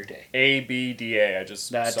for another day. ABDA. I just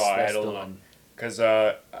saw it. I don't know. Because,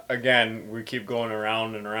 again, we keep going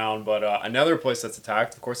around and around, but another place that's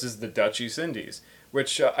attacked, of course, is the Dutch East Indies,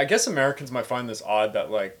 which I guess Americans might find this odd that,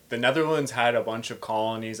 like, the Netherlands had a bunch of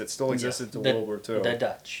colonies that still existed till World War II. The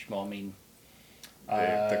Dutch, well, I mean...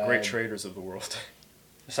 the great traders of the world.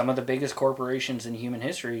 Some of the biggest corporations in human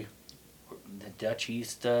history, the Dutch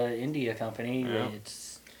East India Company,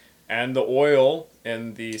 And the oil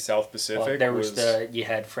in the South Pacific you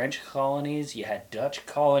had French colonies, you had Dutch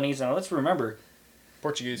colonies, and let's remember...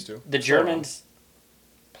 Portuguese too. The Germans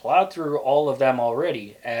plowed through all of them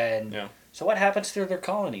already, and so what happens to their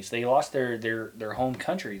colonies? They lost their home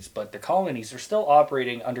countries, but the colonies are still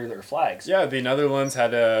operating under their flags. Yeah, the Netherlands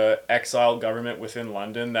had a exiled government within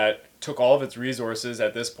London that took all of its resources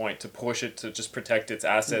at this point to push it to just protect its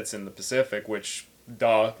assets in the Pacific, which,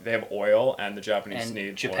 they have oil, and the Japanese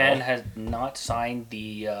need Japan oil. has not signed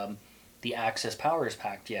the Axis Powers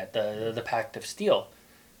Pact yet, the Pact of Steel.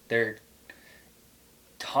 They're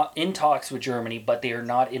in talks with Germany, but they are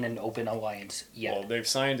not in an open alliance yet. Well, they've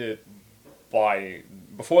signed it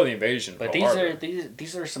before the invasion. But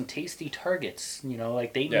these are some tasty targets. You know,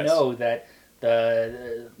 like they know that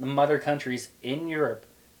the mother countries in Europe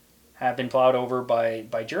have been plowed over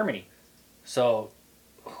by Germany. So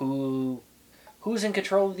who's in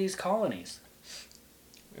control of these colonies?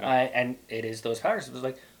 And it is those powers. It was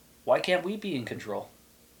like, why can't we be in control?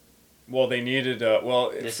 Well, they needed.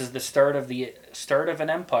 This is the start of an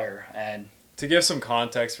empire, and to give some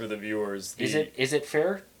context for the viewers, is it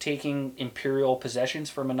fair taking imperial possessions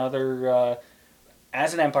from another?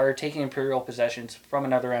 As an empire, taking imperial possessions from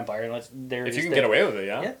another empire. If you can get away with it,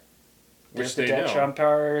 yeah. There's the Dutch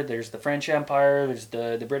Empire, there's the French Empire, there's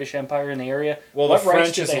the British Empire in the area. Well, the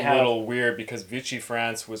French is a little weird because Vichy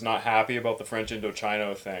France was not happy about the French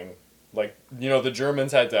Indochina thing. Like, the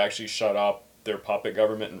Germans had to actually shut up their puppet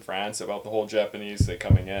government in France about the whole Japanese thing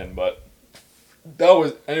coming in, but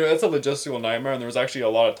that's a logistical nightmare, and there was actually a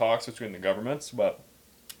lot of talks between the governments, but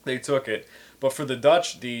they took it. But for the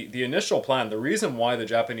Dutch, the initial plan, the reason why the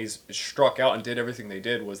Japanese struck out and did everything they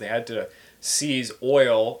did was they had to seize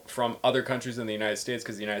oil from other countries in the United States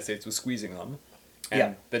because the United States was squeezing them.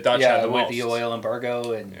 And the Dutch had the most. With the oil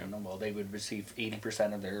embargo, and they would receive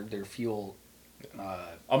 80% of their fuel.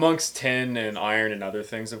 Amongst tin and iron and other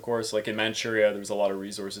things, of course, like in Manchuria, there was a lot of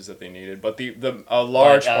resources that they needed, but a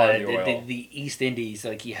large part of the oil. The East Indies,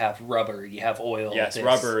 like you have rubber, you have oil. Yes,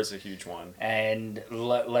 rubber is a huge one. And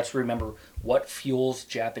let's remember what fuels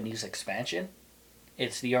Japanese expansion.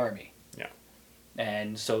 It's the army. Yeah.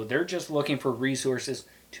 And so they're just looking for resources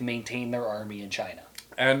to maintain their army in China.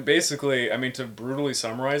 And basically, I mean, to brutally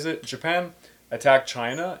summarize it, Japan attacked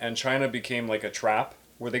China, and China became like a trap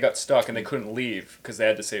where they got stuck and they couldn't leave because they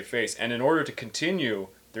had to save face. And in order to continue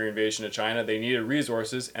their invasion of China, they needed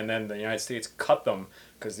resources, and then the United States cut them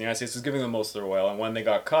because the United States was giving them most of their oil. And when they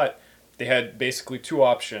got cut, they had basically two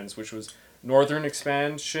options, which was northern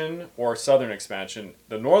expansion or southern expansion.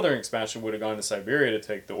 The northern expansion would have gone to Siberia to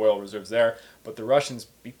take the oil reserves there, but the Russians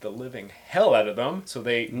beat the living hell out of them, so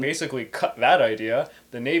they basically cut that idea.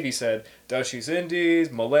 The Navy said, Dutch East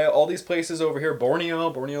Indies, Malaya, all these places over here,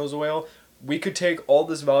 Borneo's oil, we could take all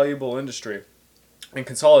this valuable industry and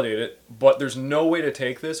consolidate it, but there's no way to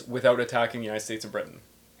take this without attacking the United States and Britain.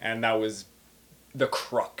 And that was the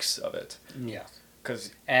crux of it. Yeah.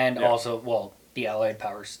 Also, the Allied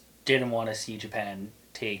powers didn't want to see Japan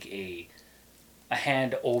take a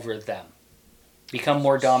hand over them. Become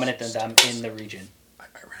more dominant than them in the region. I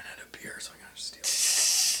ran out of beer, so I'm going to steal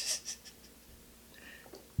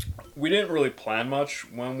it. We didn't really plan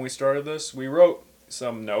much when we started this. We wrote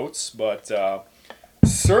some notes, but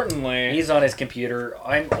certainly... He's on his computer.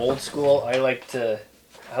 I'm old school. I like to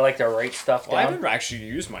write stuff down. I haven't actually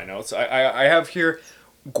used my notes. I have here...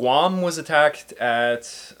 Guam was attacked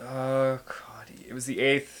at... it was the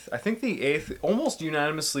 8th. I think the 8th, almost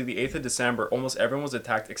unanimously, the 8th of December. Almost everyone was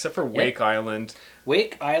attacked except for Wake Island.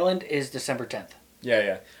 Wake Island is December 10th.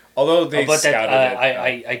 Yeah. Although they scouted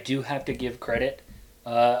it. I do have to give credit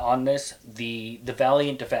on this. The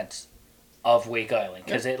valiant defense of Wake Island,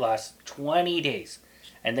 because it lasts 20 days.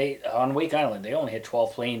 And on Wake Island, they only had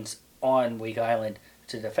 12 planes on Wake Island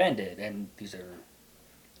to defend it. And these are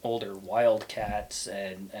older Wildcats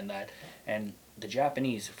and that. And the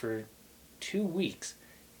Japanese, for 2 weeks,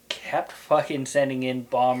 kept fucking sending in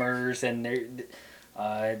bombers and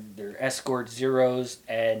their escort Zeros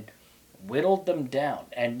and whittled them down.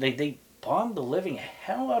 And they bombed the living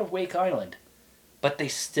hell out of Wake Island. But they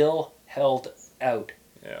still held out.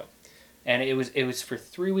 Yeah. And it was for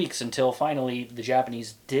 3 weeks until finally the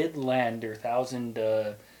Japanese did land their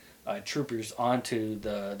 1,000 troopers onto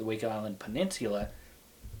the Wake Island Peninsula,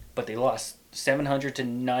 but they lost 700 to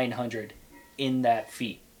 900 in that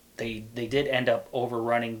feat. They did end up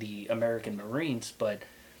overrunning the American Marines, but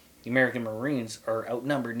the American Marines are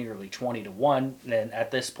outnumbered nearly 20 to 1, and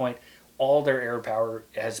at this point, all their air power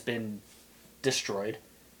has been destroyed.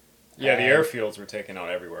 Yeah, the airfields were taken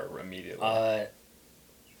out everywhere immediately.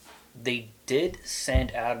 They did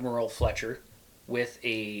send Admiral Fletcher with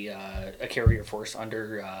a carrier force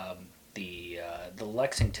under the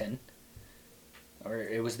Lexington, or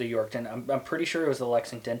it was the Yorkton. I'm pretty sure it was the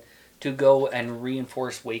Lexington, to go and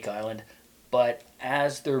reinforce Wake Island. But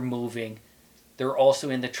as they're moving, they're also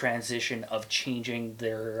in the transition of changing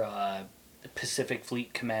their Pacific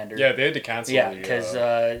Fleet commander. Yeah, they had to cancel. Yeah, because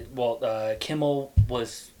Kimmel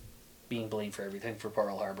was being blamed for everything for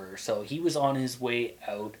Pearl Harbor, so he was on his way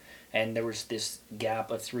out. And there was this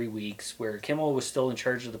gap of 3 weeks where Kimmel was still in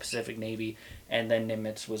charge of the Pacific Navy, and then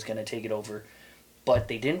Nimitz was going to take it over. But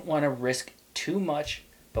they didn't want to risk too much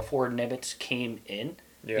before Nimitz came in,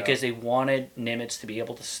 because they wanted Nimitz to be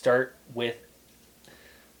able to start with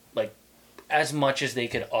like as much as they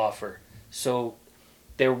could offer. So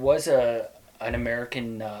there was an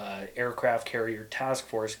American aircraft carrier task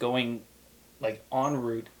force going like en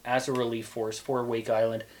route as a relief force for Wake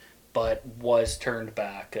Island, but was turned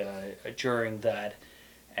back during that.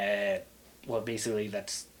 Basically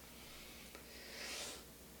that's...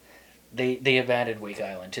 They abandoned Wake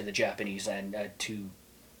Island to the Japanese and to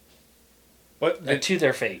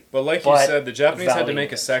their fate. But like you said, the Japanese had to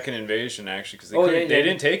make a second invasion, actually, because they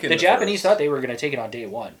didn't take it. The Japanese thought they were going to take it on day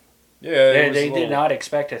one. Yeah, they did not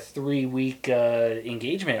expect a 3-week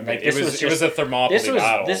engagement. I mean, it was a Thermopylae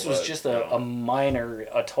battle. This was just a minor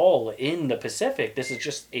atoll in the Pacific. This is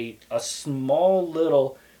just a small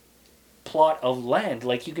little plot of land.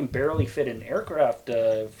 Like, you can barely fit an aircraft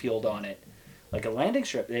field on it, like a landing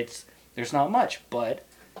strip. There's not much, but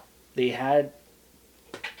they had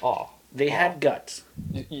guts.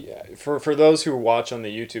 Yeah, for those who watch on the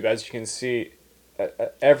YouTube, as you can see,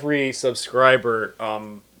 every subscriber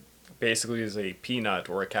basically is a peanut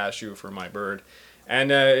or a cashew for my bird,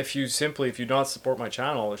 and if you do not support my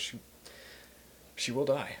channel, she will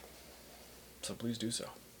die. So please do so.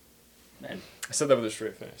 And I said that with a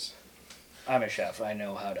straight face. I'm a chef. I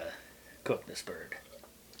know how to cook this bird.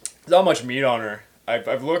 There's not much meat on her.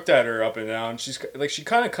 I've looked at her up and down. She's like, she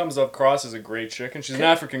kind of comes across as a gray chicken. She's an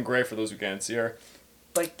African gray for those who can't see her.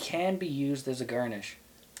 But can be used as a garnish.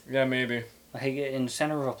 Yeah, maybe. Like in the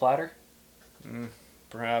center of a platter.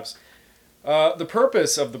 Perhaps. The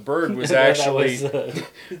purpose of the bird was actually...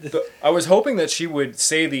 I was hoping that she would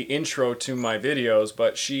say the intro to my videos,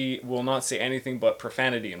 but she will not say anything but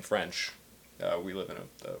profanity in French. We live in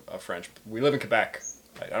we live in Quebec.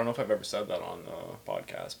 I don't know if I've ever said that on the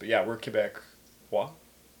podcast, but yeah, we're Quebecois.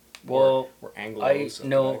 Well, we're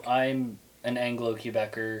Anglos. I'm an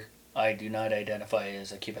Anglo-Quebecer. I do not identify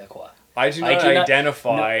as a Quebecois. I do not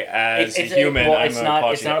identify as a human. It's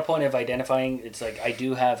not a point of identifying. It's like I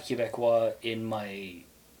do have Quebecois in my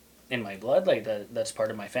blood. Like that's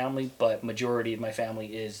part of my family. But majority of my family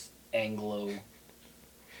is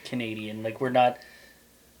Anglo-Canadian. Like we're not.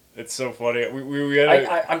 It's so funny.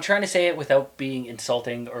 I'm trying to say it without being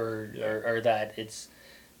insulting or that. It's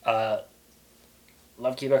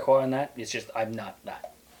love Quebecois and that. It's just I'm not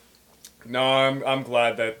that. No, I'm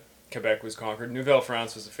glad that Quebec was conquered.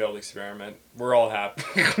 Nouvelle-France was a failed experiment. We're all happy.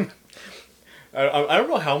 I don't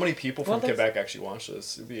know how many people from Quebec actually watch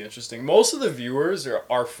this. It'd be interesting. Most of the viewers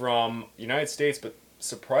are from United States, but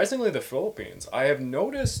surprisingly the Philippines. I have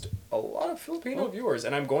noticed a lot of Filipino viewers,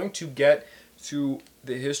 and I'm going to get to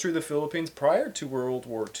the history of the Philippines prior to World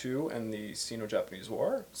War II and the Sino-Japanese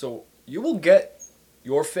War. So you will get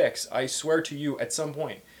your fix, I swear to you, at some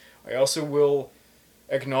point. I also will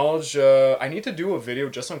acknowledge I need to do a video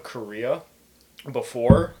just on Korea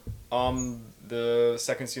before the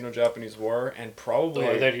Second Sino-Japanese War, and probably...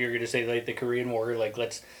 I thought you were going to say, like, the Korean War, like,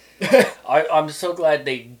 let's... I'm so glad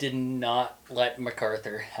they did not let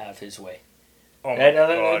MacArthur have his way. Oh my God,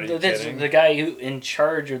 are you this kidding? the guy who in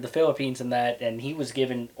charge of the Philippines and he was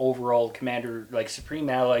given overall commander, like supreme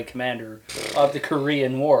allied commander of the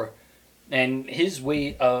Korean War, and his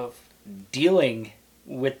way of dealing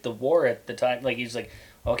with the war at the time, like he's like,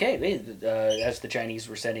 okay, as the Chinese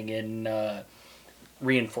were sending in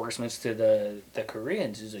reinforcements to the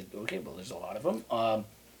Koreans, he's like, okay, well, there's a lot of them.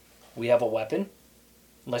 We have a weapon,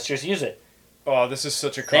 let's just use it. Oh, this is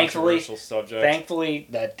such a controversial subject. Thankfully,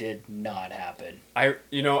 that did not happen.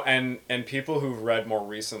 And people who've read more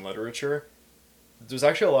recent literature, there's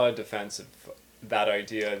actually a lot of defense of that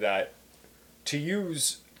idea that to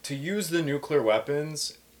use the nuclear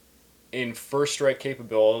weapons in first strike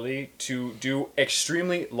capability to do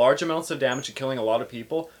extremely large amounts of damage and killing a lot of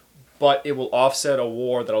people, but it will offset a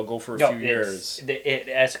war that'll go for a few years. It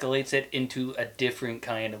escalates it into a different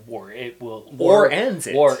kind of war. It will ends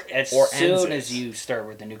it. As soon as you start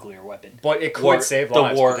with the nuclear weapon. But it could save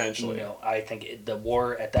lives potentially. No, I think the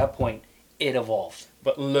war at that point it evolves.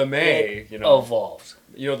 But LeMay, evolves.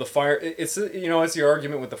 The fire. It's it's the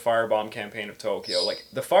argument with the firebomb campaign of Tokyo. Like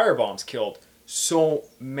the firebombs killed so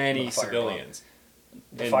many civilians.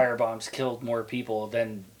 The firebombs killed more people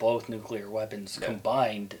than both nuclear weapons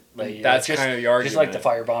combined. Like that's kind of the argument. Just like the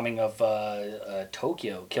firebombing of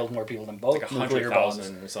Tokyo killed more people than both like nuclear bombs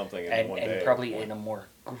or something in one and day. probably in a more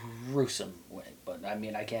gruesome way. But I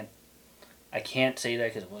mean, I can't say that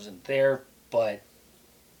because it wasn't there. But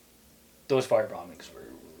those firebombings were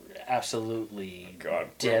absolutely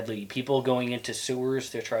deadly. People going into sewers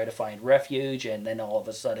to try to find refuge, and then all of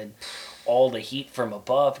a sudden, all the heat from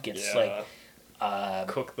above gets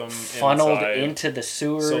cook them funneled inside. Into the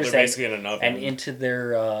sewers, so they're basically in an oven. and into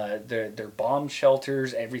their bomb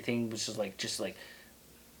shelters. Everything was just like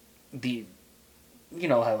the,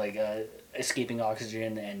 how escaping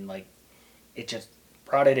oxygen, and like it just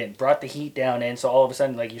brought the heat down, and so all of a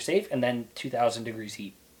sudden like you're safe, and then 2,000 degrees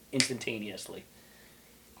heat instantaneously.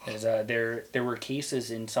 As there were cases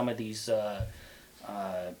in some of these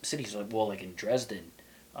cities, like in Dresden.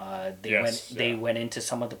 They went into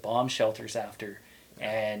some of the bomb shelters after,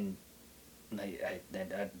 and that's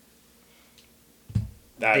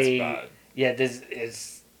bad. Yeah, this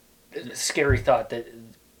is a scary thought that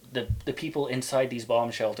the people inside these bomb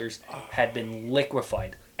shelters had been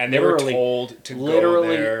liquefied, and they were told to go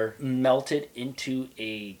there, melted into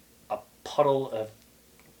a puddle of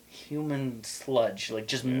human sludge, like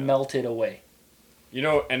just melted away.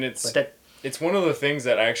 And it's one of the things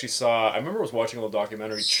that I actually saw. I remember I was watching a little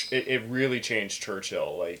documentary. It really changed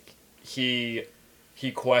Churchill. Like he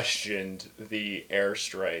questioned the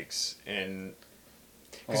airstrikes, and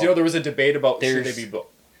because there was a debate about should they be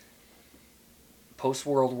post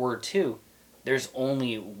World War II. There's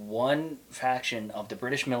only one faction of the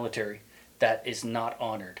British military that is not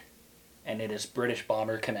honored, and it is British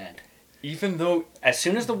Bomber Command. Even though as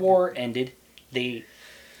soon as the war ended, they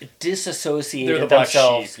disassociated Black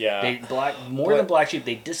themselves. Sheep, yeah. More than Black Sheep,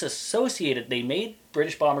 they disassociated. They made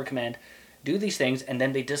British Bomber Command do these things, and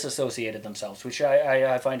then they disassociated themselves, which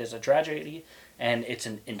I find is a tragedy, and it's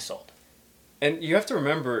an insult. And you have to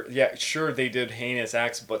remember, sure, they did heinous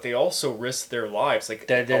acts, but they also risked their lives. Like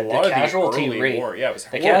the casualty rate, it was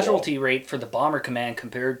horrible. The casualty rate for the Bomber Command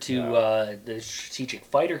compared to the Strategic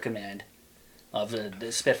Fighter Command of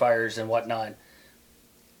the Spitfires and whatnot.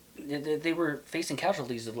 They were facing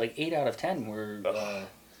casualties of like 8 out of 10 were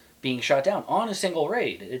being shot down on a single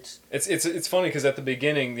raid. It's funny because at the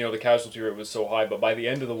beginning, the casualty rate was so high, but by the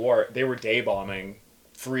end of the war, they were day bombing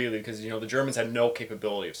freely because the Germans had no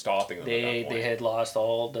capability of stopping them. They had lost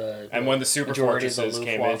all the and when the super fortresses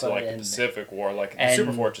came into the Pacific War, the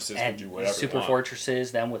super fortresses could do whatever. Super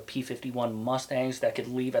fortresses, then with P-51 Mustangs that could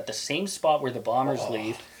leave at the same spot where the bombers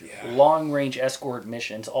leave. Yeah. Long range escort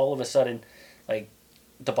missions. All of a sudden,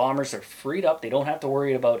 the bombers are freed up. They don't have to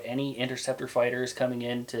worry about any interceptor fighters coming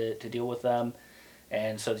in to deal with them.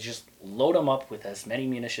 And so they just load them up with as many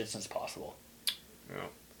munitions as possible.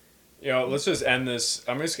 Yeah. Let's just end this.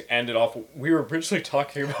 I'm just going to end it off. We were originally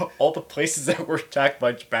talking about all the places that were attacked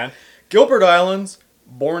by Japan. Gilbert Islands,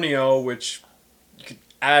 Borneo, which you could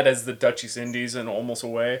add as the Dutch East Indies in almost a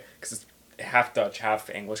way, because it's half Dutch, half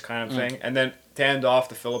English kind of thing. And then to end off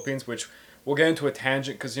the Philippines, which we'll get into a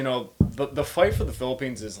tangent, because, the fight for the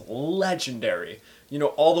Philippines is legendary.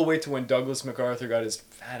 All the way to when Douglas MacArthur got his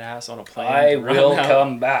fat ass on a plane. I will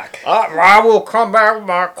come back. I will come back with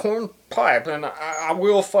my corn pipe, and I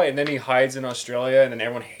will fight. And then he hides in Australia, and then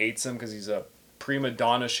everyone hates him because he's a prima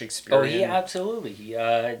donna Shakespearean. Oh, he absolutely.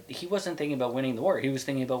 He wasn't thinking about winning the war. He was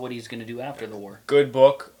thinking about what he's going to do after the war. Good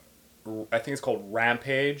book. I think it's called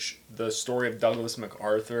Rampage, the story of Douglas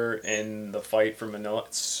MacArthur in the fight for Manila.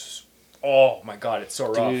 Oh my god, it's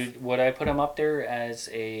so rough. Dude, would I put him up there as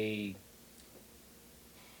an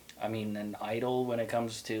idol when it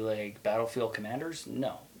comes to like battlefield commanders?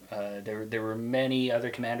 No. There were many other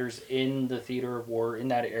commanders in the theater of war in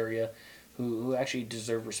that area who actually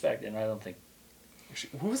deserve respect, and I don't think.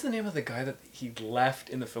 What was the name of the guy that he left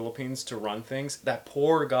in the Philippines to run things? That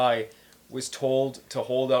poor guy was told to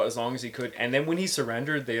hold out as long as he could, and then when he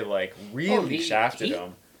surrendered, they like really shafted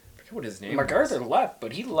him. I forget what his name MacArthur was. left,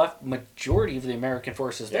 but he left majority of the American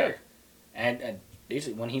forces there. And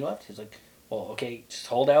basically when he left, he's like, well, okay, just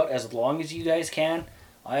hold out as long as you guys can.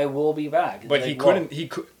 I will be back. But he couldn't.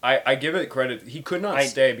 I give it credit. He could not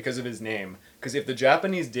stay because of his name. Because if the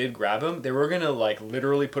Japanese did grab him, they were gonna like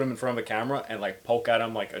literally put him in front of a camera and like poke at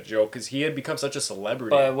him like a joke. Because he had become such a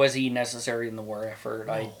celebrity. But was he necessary in the war effort?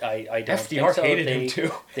 No. I don't think so. FDR hated him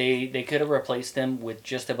too. They could have replaced him with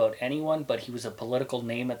just about anyone, but he was a political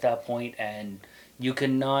name at that point, and you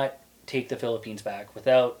could not take the Philippines back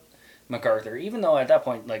without MacArthur. Even though at that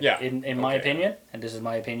point, like in my opinion, and this is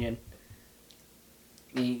my opinion.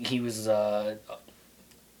 He was a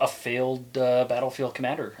failed battlefield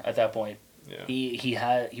commander at that point. Yeah.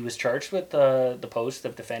 He was charged with the post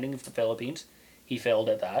of defending the Philippines. He failed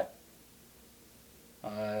at that.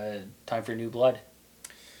 Time for new blood.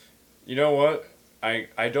 You know what?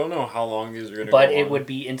 I don't know how long these are going to go But on. it would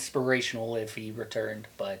be inspirational if he returned.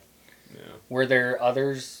 But yeah. Were there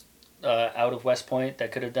others out of West Point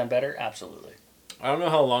that could have done better? Absolutely. I don't know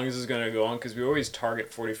how long this is going to go on because we always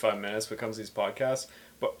target 45 minutes when it comes to these podcasts.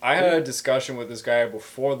 But I had a discussion with this guy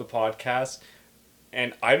before the podcast,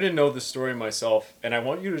 and I didn't know this story myself. And I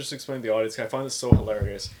want you to just explain to the audience. I find this so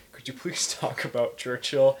hilarious. Could you please talk about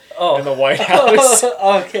Churchill and the White House?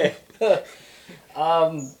 Okay.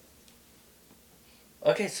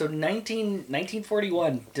 Okay, so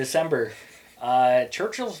 1941, December.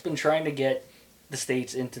 Churchill's been trying to get the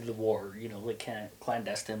States into the war, like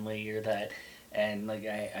clandestinely or that. And like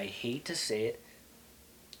I hate to say it,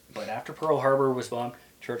 but after Pearl Harbor was bombed,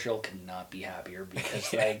 Churchill could not be happier because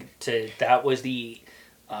that was the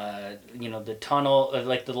the tunnel,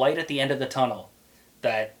 like the light at the end of the tunnel.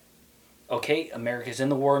 That okay, America's in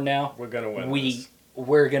the war now. We're gonna win.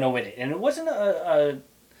 We're gonna win it, and it wasn't a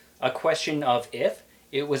question of if,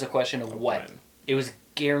 it was a question of when. It was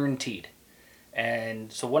guaranteed,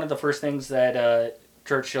 and so one of the first things that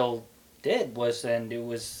Churchill did was, and it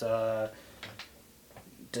was.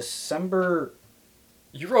 December.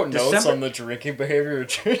 You wrote notes on the drinking behavior of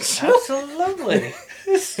Churchill? Absolutely.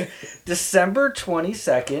 December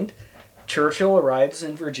 22nd, Churchill arrives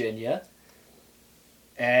in Virginia,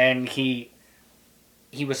 and he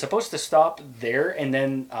was supposed to stop there, and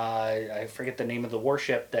then I forget the name of the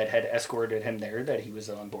warship that had escorted him there that he was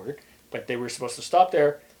on board, but they were supposed to stop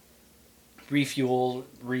there, refuel,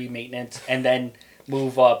 re-maintenance, and then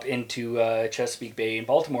move up into Chesapeake Bay in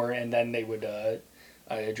Baltimore, and then they would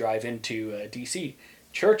drive into D.C.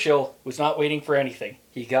 Churchill was not waiting for anything.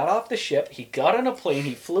 He got off the ship, he got on a plane,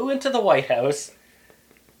 he flew into the White House,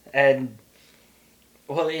 and,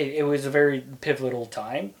 well, it was a very pivotal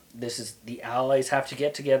time. The Allies have to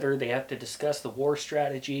get together, they have to discuss the war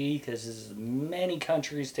strategy, because there's many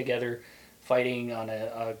countries together fighting on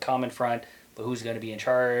a common front, but who's going to be in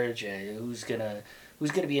charge, who's going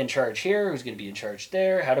to be in charge here, who's going to be in charge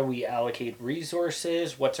there, how do we allocate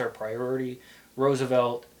resources, what's our priority?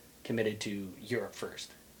 Roosevelt committed to Europe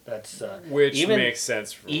first. That's which makes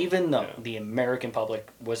sense. Even though the American public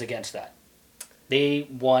was against that, they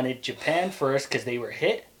wanted Japan first because they were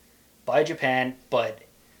hit by Japan. But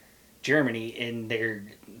Germany, in their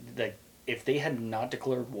if they had not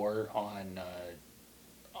declared war on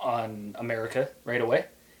America right away,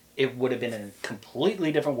 it would have been a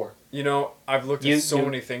completely different war. I've looked at so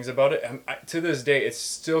many things about it, and to this day, it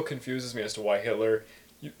still confuses me as to why Hitler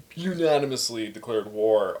unanimously declared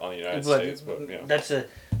war on the United States. But that's a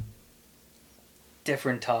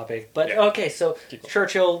different topic. But okay, so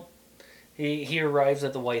Churchill, he arrives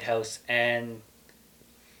at the White House and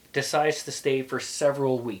decides to stay for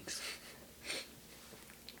several weeks.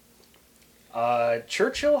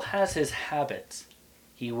 Churchill has his habits.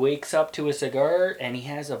 He wakes up to a cigar, and he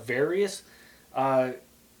has a various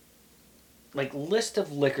list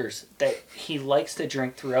of liquors that he likes to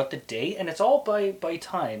drink throughout the day, and it's all by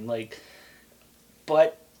time.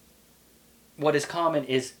 But what is common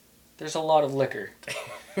is there's a lot of liquor.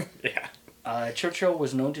 Yeah. Churchill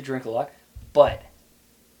was known to drink a lot, but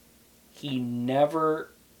he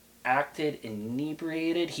never acted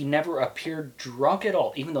inebriated. He never appeared drunk at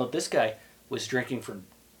all, even though this guy was drinking from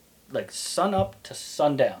like sun up to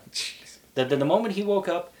sundown. The moment he woke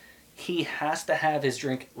up, he has to have his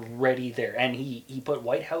drink ready there. And he put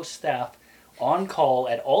White House staff on call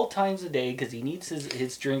at all times of day because he needs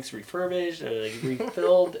his drinks refurbished, like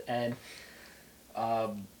refilled. And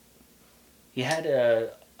he had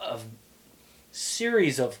a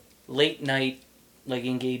series of late night like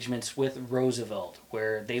engagements with Roosevelt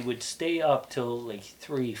where they would stay up till like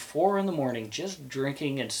 3-4 in the morning just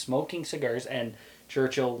drinking and smoking cigars, and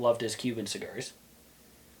Churchill loved his Cuban cigars.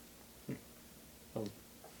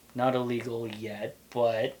 Not illegal yet,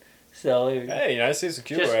 but so Hey, United States and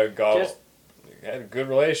Cuba had good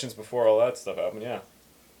relations before all that stuff happened. Yeah.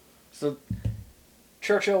 So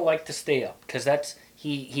Churchill liked to stay up because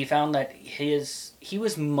he found that he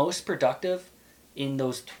was most productive in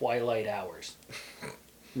those twilight hours,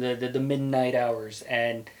 the midnight hours,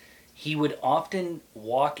 and he would often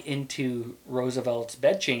walk into Roosevelt's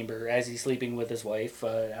bedchamber as he's sleeping with his wife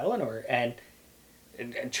Eleanor, and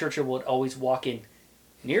Churchill would always walk in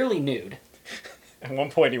nearly nude. At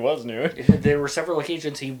one point, he was nude. There were several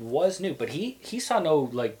occasions he was nude, but he saw no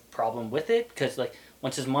like problem with it because like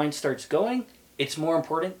once his mind starts going, it's more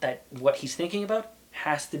important that what he's thinking about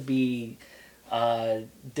has to be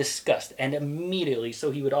discussed, and immediately.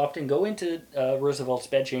 So he would often go into Roosevelt's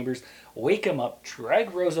bedchambers, wake him up,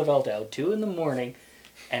 drag Roosevelt out 2 a.m,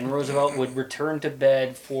 and Roosevelt would return to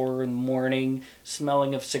bed 4 a.m,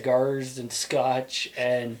 smelling of cigars and scotch,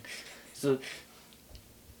 and so.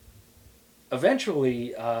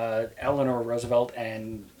 Eventually, Eleanor Roosevelt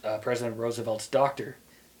and President Roosevelt's doctor,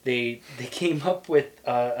 they came up with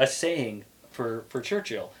a saying for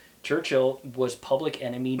Churchill. Churchill was public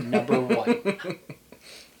enemy number 1.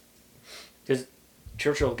 Because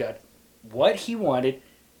Churchill got what he wanted,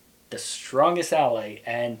 the strongest ally,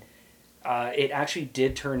 and it actually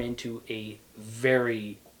did turn into a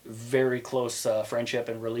very, very close friendship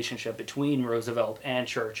and relationship between Roosevelt and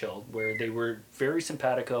Churchill, where they were very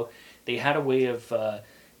simpatico. They had a way of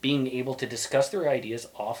being able to discuss their ideas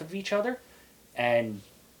off of each other, and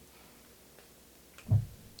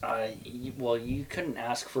you couldn't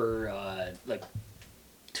ask for like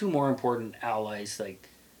 2 more important allies, like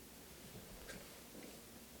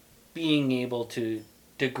being able to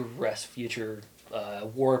digress future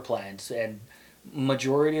war plans, and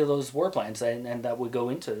majority of those war plans, and that would go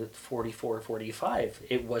into 44, 45.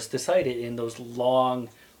 It was decided in those long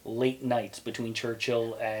late nights between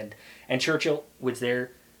Churchill and Churchill was there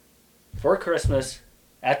for Christmas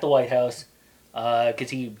at the White House because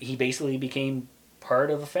he basically became part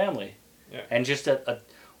of a family. Yeah. And just a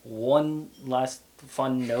one last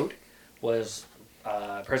fun note was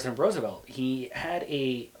President Roosevelt. He had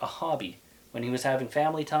a hobby when he was having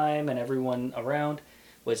family time and everyone around,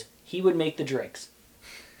 was he would make the drinks.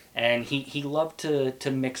 And he loved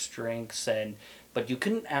to mix drinks, but you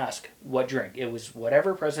couldn't ask what drink. It was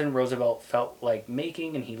whatever President Roosevelt felt like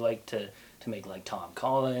making, and he liked to make like Tom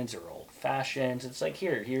Collins or Old Fashions. It's like,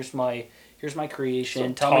 here's my creation.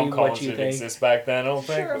 So Tell Tom me Collins what you didn't think. exist back then, I don't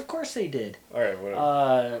think. Sure, of course they did. All right,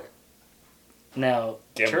 whatever. Now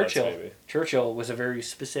Gimlets, maybe. Churchill was a very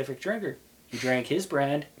specific drinker. He drank his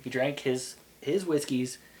brand. He drank his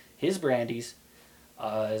whiskeys, his brandies,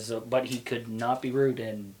 but he could not be rude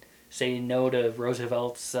and say no to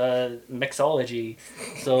Roosevelt's mixology.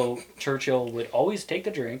 So Churchill would always take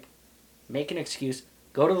the drink, make an excuse,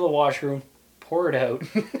 go to the washroom, pour it out,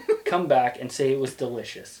 come back, and say it was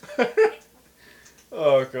delicious.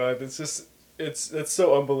 Oh God, it's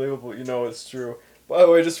so unbelievable. You know it's true. By the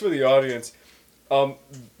way, just for the audience,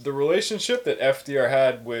 the relationship that FDR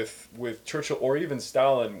had with Churchill or even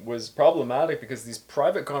Stalin was problematic because these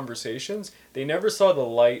private conversations, they never saw the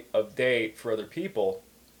light of day for other people.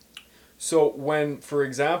 So for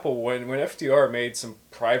example, when FDR made some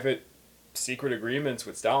private secret agreements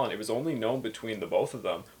with Stalin, it was only known between the both of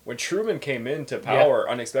them. When Truman came into power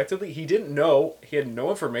unexpectedly, he didn't know, he had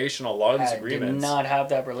no information on a lot of these agreements. Did not have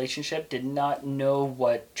that relationship, did not know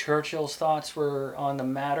what Churchill's thoughts were on the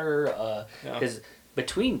matter. Because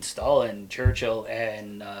between Stalin, Churchill,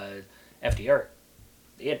 and FDR,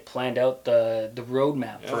 they had planned out the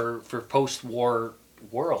roadmap for post-war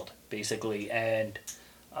world, basically. And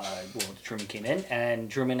Truman came in, and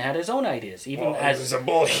Truman had his own ideas. Even as he was a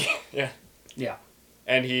bully. Yeah.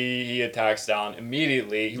 And he attacked Stalin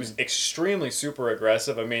immediately. He was extremely super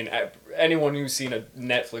aggressive. I mean, anyone who's seen a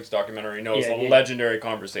Netflix documentary knows the legendary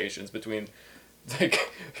conversations between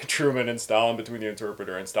like Truman and Stalin, between the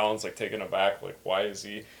interpreter, and Stalin's like taken aback, like, why is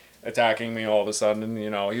he attacking me all of a sudden? And, you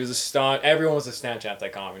know, he was everyone was a staunch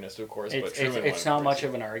anti-communist, of course, but Truman it's not much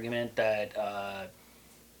of an argument that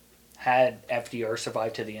had FDR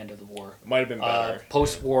survive to the end of the war, Might have been better.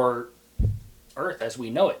 Post-war Earth, as we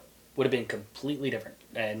know it, would have been completely different.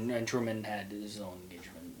 And Truman had his own engagement.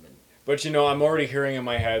 But, you know, I'm already hearing in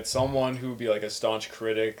my head someone who would be like a staunch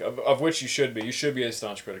critic, of which you should be. You should be a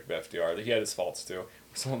staunch critic of FDR. He had his faults too.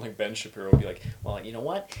 Someone like Ben Shapiro would be like, well, you know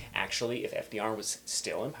what? Actually, if FDR was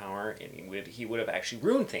still in power, and he would have actually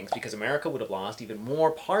ruined things because America would have lost even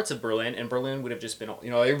more parts of Berlin, and Berlin would have just been, you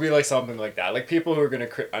know, it would be like something like that. Like people who are going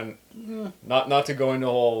to, not to go into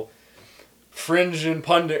whole fringe and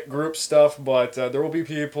pundit group stuff, but there will be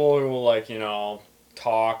people who will, like, you know,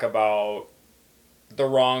 talk about the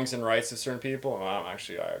wrongs and rights of certain people. And I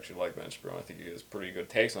actually like Ben Shapiro. I think he has pretty good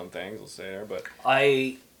takes on things, we'll say there. But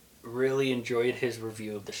I really enjoyed his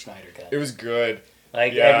review of the Snyder Cut. It was good.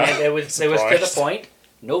 Like, yeah. I mean, it was to the point.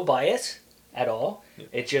 No bias at all. Yeah.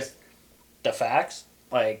 It's just the facts.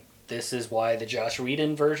 Like, this is why the Joss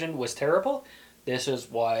Whedon version was terrible. This is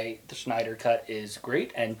why the Snyder Cut is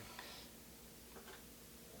great. And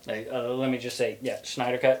like, let me just say, yeah,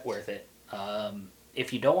 Snyder Cut, worth it.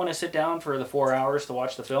 If you don't want to sit down for the 4 hours to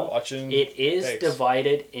watch the film, it is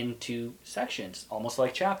divided into sections, almost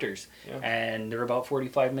like chapters. Yeah. And they're about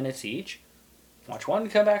 45 minutes each. Watch one and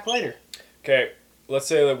come back later. Okay, let's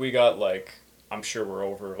say that we got, like, I'm sure we're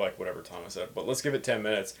over, like, whatever time I said, but let's give it 10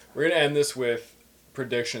 minutes. We're going to end this with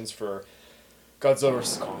predictions for Godzilla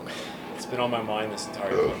vs. Kong. It's been on my mind this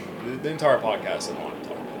entire the entire podcast. I want to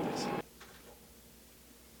talk about this.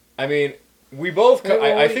 I mean,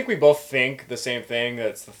 I think we both think the same thing, that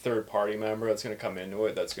it's the third party member that's going to come into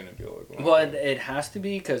it that's going to be like... Well, it has to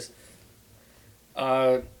be, because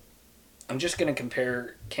I'm just going to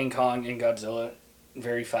compare King Kong and Godzilla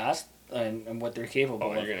very fast and what they're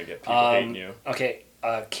capable of. You're going to get people hating you. Okay,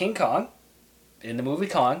 King Kong, in the movie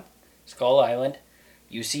Kong, Skull Island,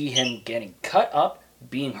 you see him getting cut up,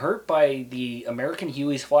 being hurt by the American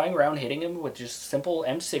Hueys flying around, hitting him with just simple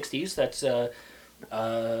M60s. That's... a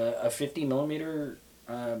 50 millimeter,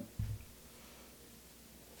 50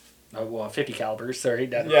 caliber. Sorry,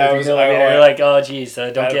 that 50 millimeter. Like, oh geez,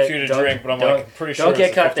 don't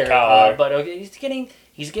get cut there. But okay,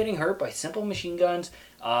 he's getting hurt by simple machine guns.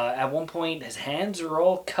 At one point, his hands are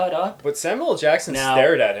all cut up. But Samuel L. Jackson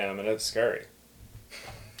stared at him, and it's scary.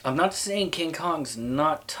 I'm not saying King Kong's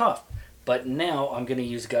not tough, but now I'm going to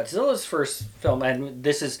use Godzilla's first film, and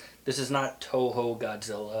this is not Toho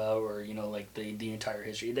Godzilla or, you know, like the entire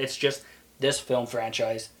history. It's just this film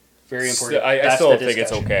franchise. Very important. I still think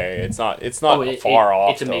it's okay. It's not far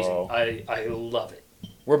off. It's amazing. I love it.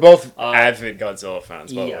 We're both avid Godzilla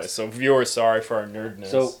fans, by the way. So viewers, sorry for our nerdness.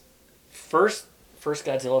 So first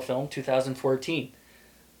Godzilla film, 2014,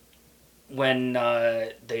 when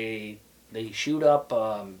they shoot up,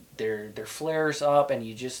 their flares up, and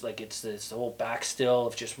you just, like, it's this whole back still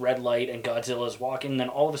of just red light, and Godzilla's walking, and then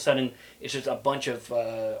all of a sudden it's just a bunch of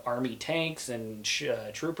army tanks and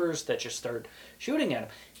troopers that just start shooting at him.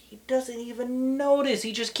 He doesn't even notice.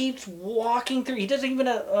 He just keeps walking through. He doesn't even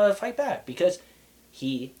fight back because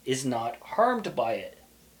he is not harmed by it.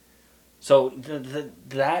 So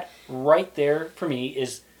that right there for me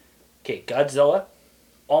is, okay, Godzilla,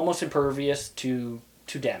 almost impervious to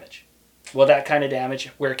damage. Well, that kind of damage,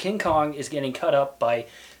 where King Kong is getting cut up by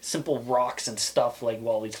simple rocks and stuff, like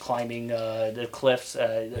while he's climbing the cliffs.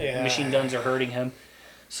 Machine guns are hurting him.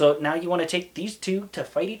 So now you want to take these two to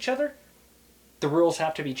fight each other? The rules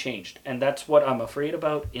have to be changed. And that's what I'm afraid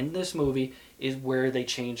about in this movie, is where they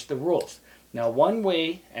change the rules. Now, one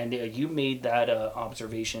way, and you made that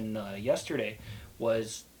observation yesterday,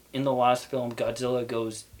 was in the last film, Godzilla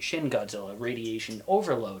goes Shin Godzilla, radiation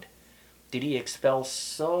overload. Did he expel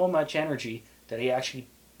so much energy that he actually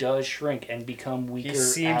does shrink and become weaker? He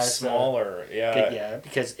seems smaller, yeah,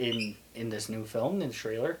 because in this new film, in the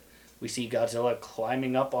trailer, we see Godzilla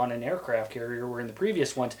climbing up on an aircraft carrier, where in the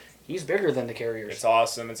previous ones, he's bigger than the carriers. It's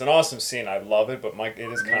awesome. It's an awesome scene. I love it, but Mike,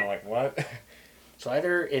 it is kind of like, what? So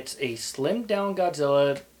either it's a slimmed down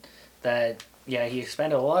Godzilla that, yeah, he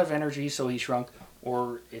expended a lot of energy, so he shrunk,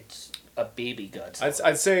 or it's a baby Godzilla.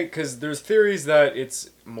 I'd say, because there's theories that it's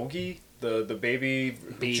Mogi, the baby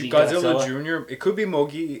Godzilla Jr. It could be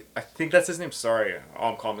Mogi. I think that's his name. Sorry,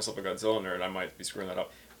 I'm calling myself a Godzilla nerd. I might be screwing that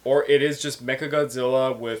up. Or it is just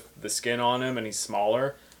Mechagodzilla with the skin on him and he's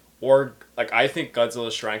smaller. Or, like, I think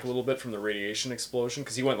Godzilla shrank a little bit from the radiation explosion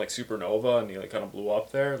because he went, like, supernova and he, like, kind of blew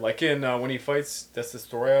up there. Like in when he fights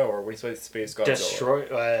Destroya, or when he fights Space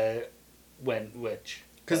Godzilla. Which?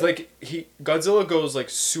 Because, like, Godzilla goes,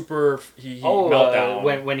 like, super... He melt down.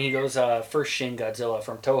 When he goes first Shin Godzilla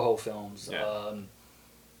from Toho Films. Yeah.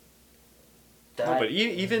 No, but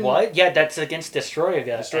even what? Yeah, that's against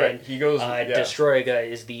Destroyer-ga. And, he goes.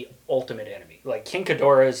 Destroyer-ga is the ultimate enemy. Like King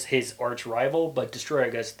Ghidorah is his arch rival, but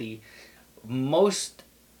Destroyer-ga is the most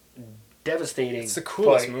devastating. It's the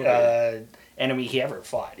coolest movie. Enemy he ever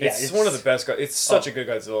fought. It's one of the best. It's such a good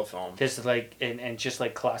Godzilla film. Just like and just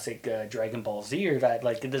like classic Dragon Ball Z, or that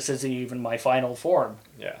like this isn't even my final form.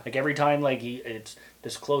 Yeah. Like every time like it's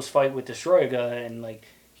this close fight with Destroyer-ga and like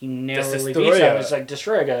he narrowly beats him. It's like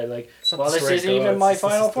Destroyer-ga. Like this isn't even my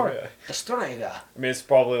final form. Destroyer-ga. I mean, it's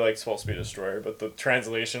probably like supposed to be Destroyer, but the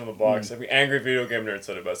translation of the box. I mean, Angry Video Game Nerd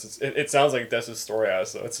said it best. It sounds like Destroyer,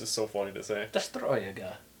 so it's just so funny to say.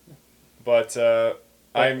 Destroyer-ga. But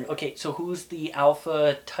okay, so who's the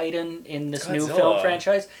alpha titan in this new Godzilla. film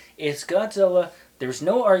franchise? It's Godzilla. There's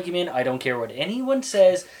no argument. I don't care what anyone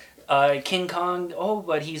says. King Kong,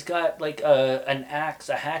 but he's got like an axe,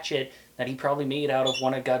 a hatchet that he probably made out of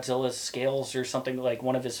one of Godzilla's scales or something, like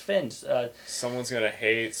one of his fins. Someone's gonna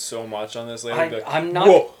hate so much on this later. I'm not.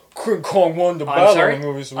 Whoa, King Kong won the battle in the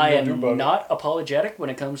movie, so I am not apologetic when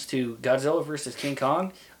it comes to Godzilla versus King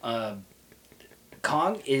Kong.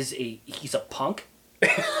 Kong he's a punk.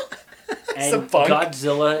 And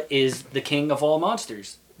Godzilla is the king of all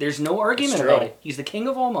monsters. There's no argument about it. He's the king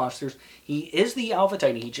of all monsters. He is the Alpha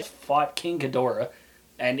Titan. He just fought King Ghidorah.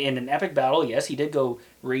 And in an epic battle, yes, he did go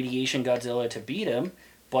Radiation Godzilla to beat him.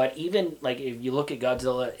 But even, like, if you look at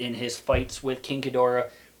Godzilla in his fights with King Ghidorah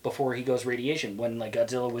before he goes Radiation, when, like,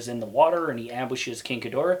 Godzilla was in the water and he ambushes King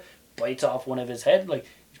Ghidorah, bites off one of his head, like,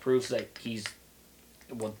 it proves that he's,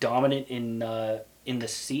 dominant in the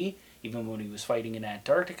sea. Even when he was fighting in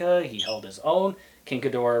Antarctica, he held his own. King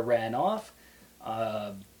Ghidorah ran off.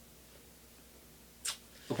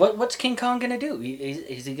 What's King Kong gonna do?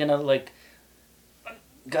 Is he gonna like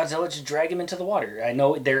Godzilla just drag him into the water? I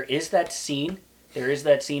know there is that scene. There is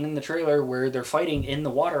that scene in the trailer where they're fighting in the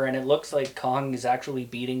water, and it looks like Kong is actually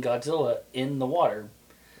beating Godzilla in the water.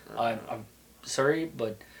 I'm sorry,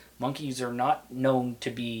 but monkeys are not known to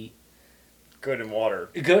be good in water.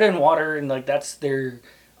 Good in water, and like that's their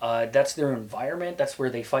environment. That's where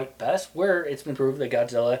they fight best. Where it's been proved that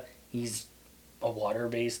Godzilla, he's a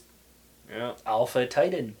water-based alpha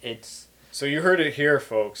titan. So you heard it here,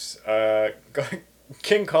 folks.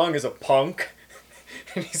 King Kong is a punk,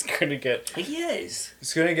 and he's gonna get. He is.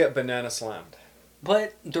 He's gonna get banana slammed.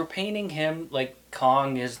 But they're painting him like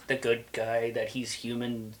Kong is the good guy. That he's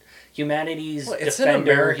humanity's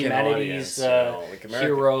defender, humanity's hero.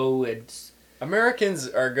 Americans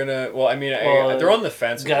are gonna. Well, I mean, they're on the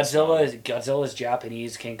fence. Godzilla's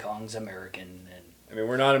Japanese. King Kong's American. I mean,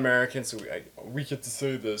 we're not Americans, so we get to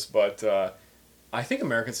say this, but I think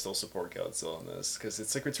Americans still support Godzilla in this because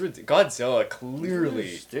it's Godzilla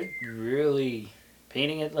clearly. They're really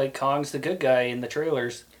painting it like Kong's the good guy in the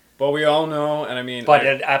trailers. But we all know, and I mean,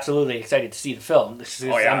 I'm absolutely excited to see the film.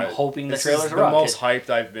 I'm hoping the trailers are the most hyped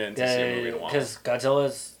I've been to see a movie in a while.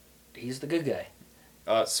 Because he's the good guy.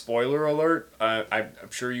 Spoiler alert, I'm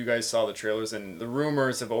sure you guys saw the trailers, and the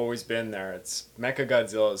rumors have always been there. It's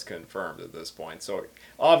Mechagodzilla is confirmed at this point, so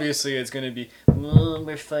obviously it's going to be,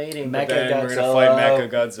 we're fighting, but then we're going to fight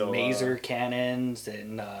Mechagodzilla. Maser cannons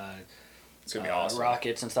and it's going to be awesome.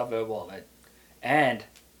 Rockets and stuff. And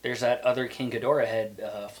there's that other King Ghidorah head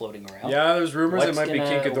floating around. Yeah, there's rumors it might be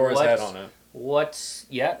King Ghidorah's head on it.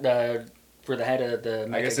 For the head of the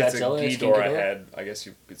Mechagodzilla, I guess it's a Ghidorah head. I guess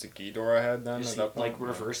it's a Ghidorah head then. Just like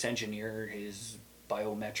reverse engineer his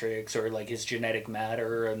biometrics or like his genetic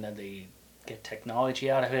matter, and then they get technology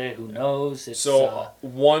out of it. Who knows? It's,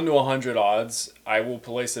 1 to 100 odds. I will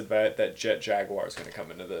place a bet that Jet Jaguar is going to come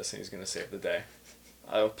into this and he's going to save the day.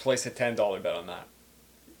 I'll place a $10 bet on that.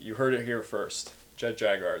 You heard it here first. Jet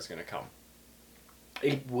Jaguar is going to come.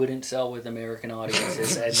 It wouldn't sell with American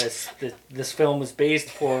audiences, and this film is based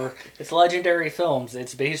for... It's legendary films.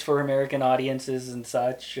 It's based for American audiences and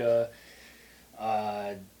such.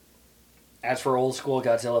 As for old school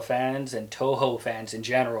Godzilla fans and Toho fans in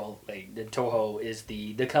general, like the Toho is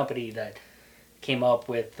the company that came up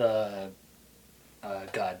with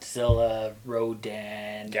Godzilla,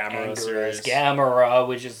 Rodan, Gamera series. Gamera,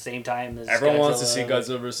 which is the same time as Everyone Godzilla. wants to see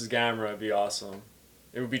Godzilla versus Gamera. It'd be awesome.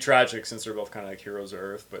 It would be tragic since they're both kind of like heroes of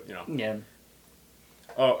Earth, but you know. Yeah.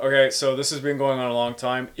 Oh, okay, so this has been going on a long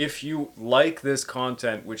time. If you like this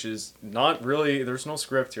content, which is not really, there's no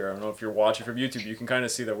script here. I don't know if you're watching from YouTube, you can kind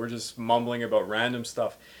of see that we're just mumbling about random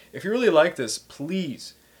stuff. If you really like this,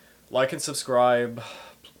 please like and subscribe,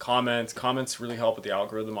 comment. Comments really help with the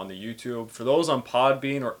algorithm on the YouTube. For those on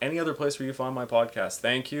Podbean or any other place where you find my podcast,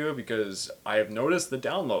 thank you, because I have noticed the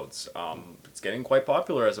downloads. It's getting quite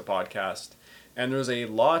popular as a podcast. And there's a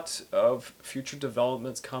lot of future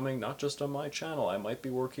developments coming, not just on my channel. I might be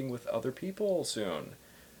working with other people soon.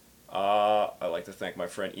 I'd like to thank my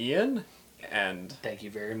friend Ian, and Thank you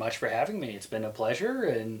very much for having me. It's been a pleasure,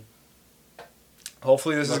 and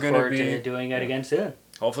hopefully this is look going to forward be to doing it again soon.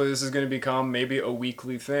 hopefully this is going to become maybe a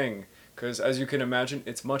weekly thing, because as you can imagine,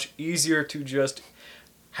 it's much easier to just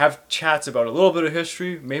have chats about a little bit of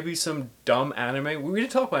history, maybe some dumb anime. We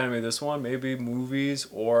didn't talk about anime this one, maybe movies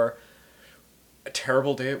or a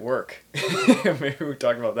terrible day at work. Maybe we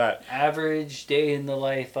talked about that. Average day in the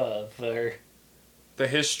life of, or The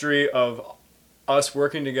history of us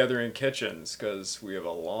working together in kitchens, because we have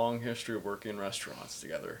a long history of working in restaurants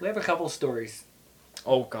together. we have a couple stories.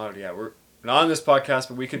 Oh god, yeah, we're not on this podcast,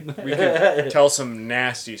 but we could tell some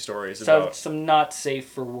nasty stories Some about. some not safe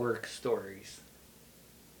for work stories.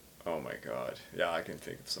 Oh my god, yeah, I can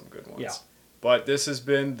think of some good ones. Yeah. But this has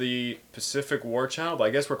been the Pacific War Channel, but I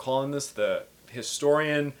guess we're calling this the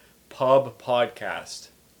Historian Pub Podcast.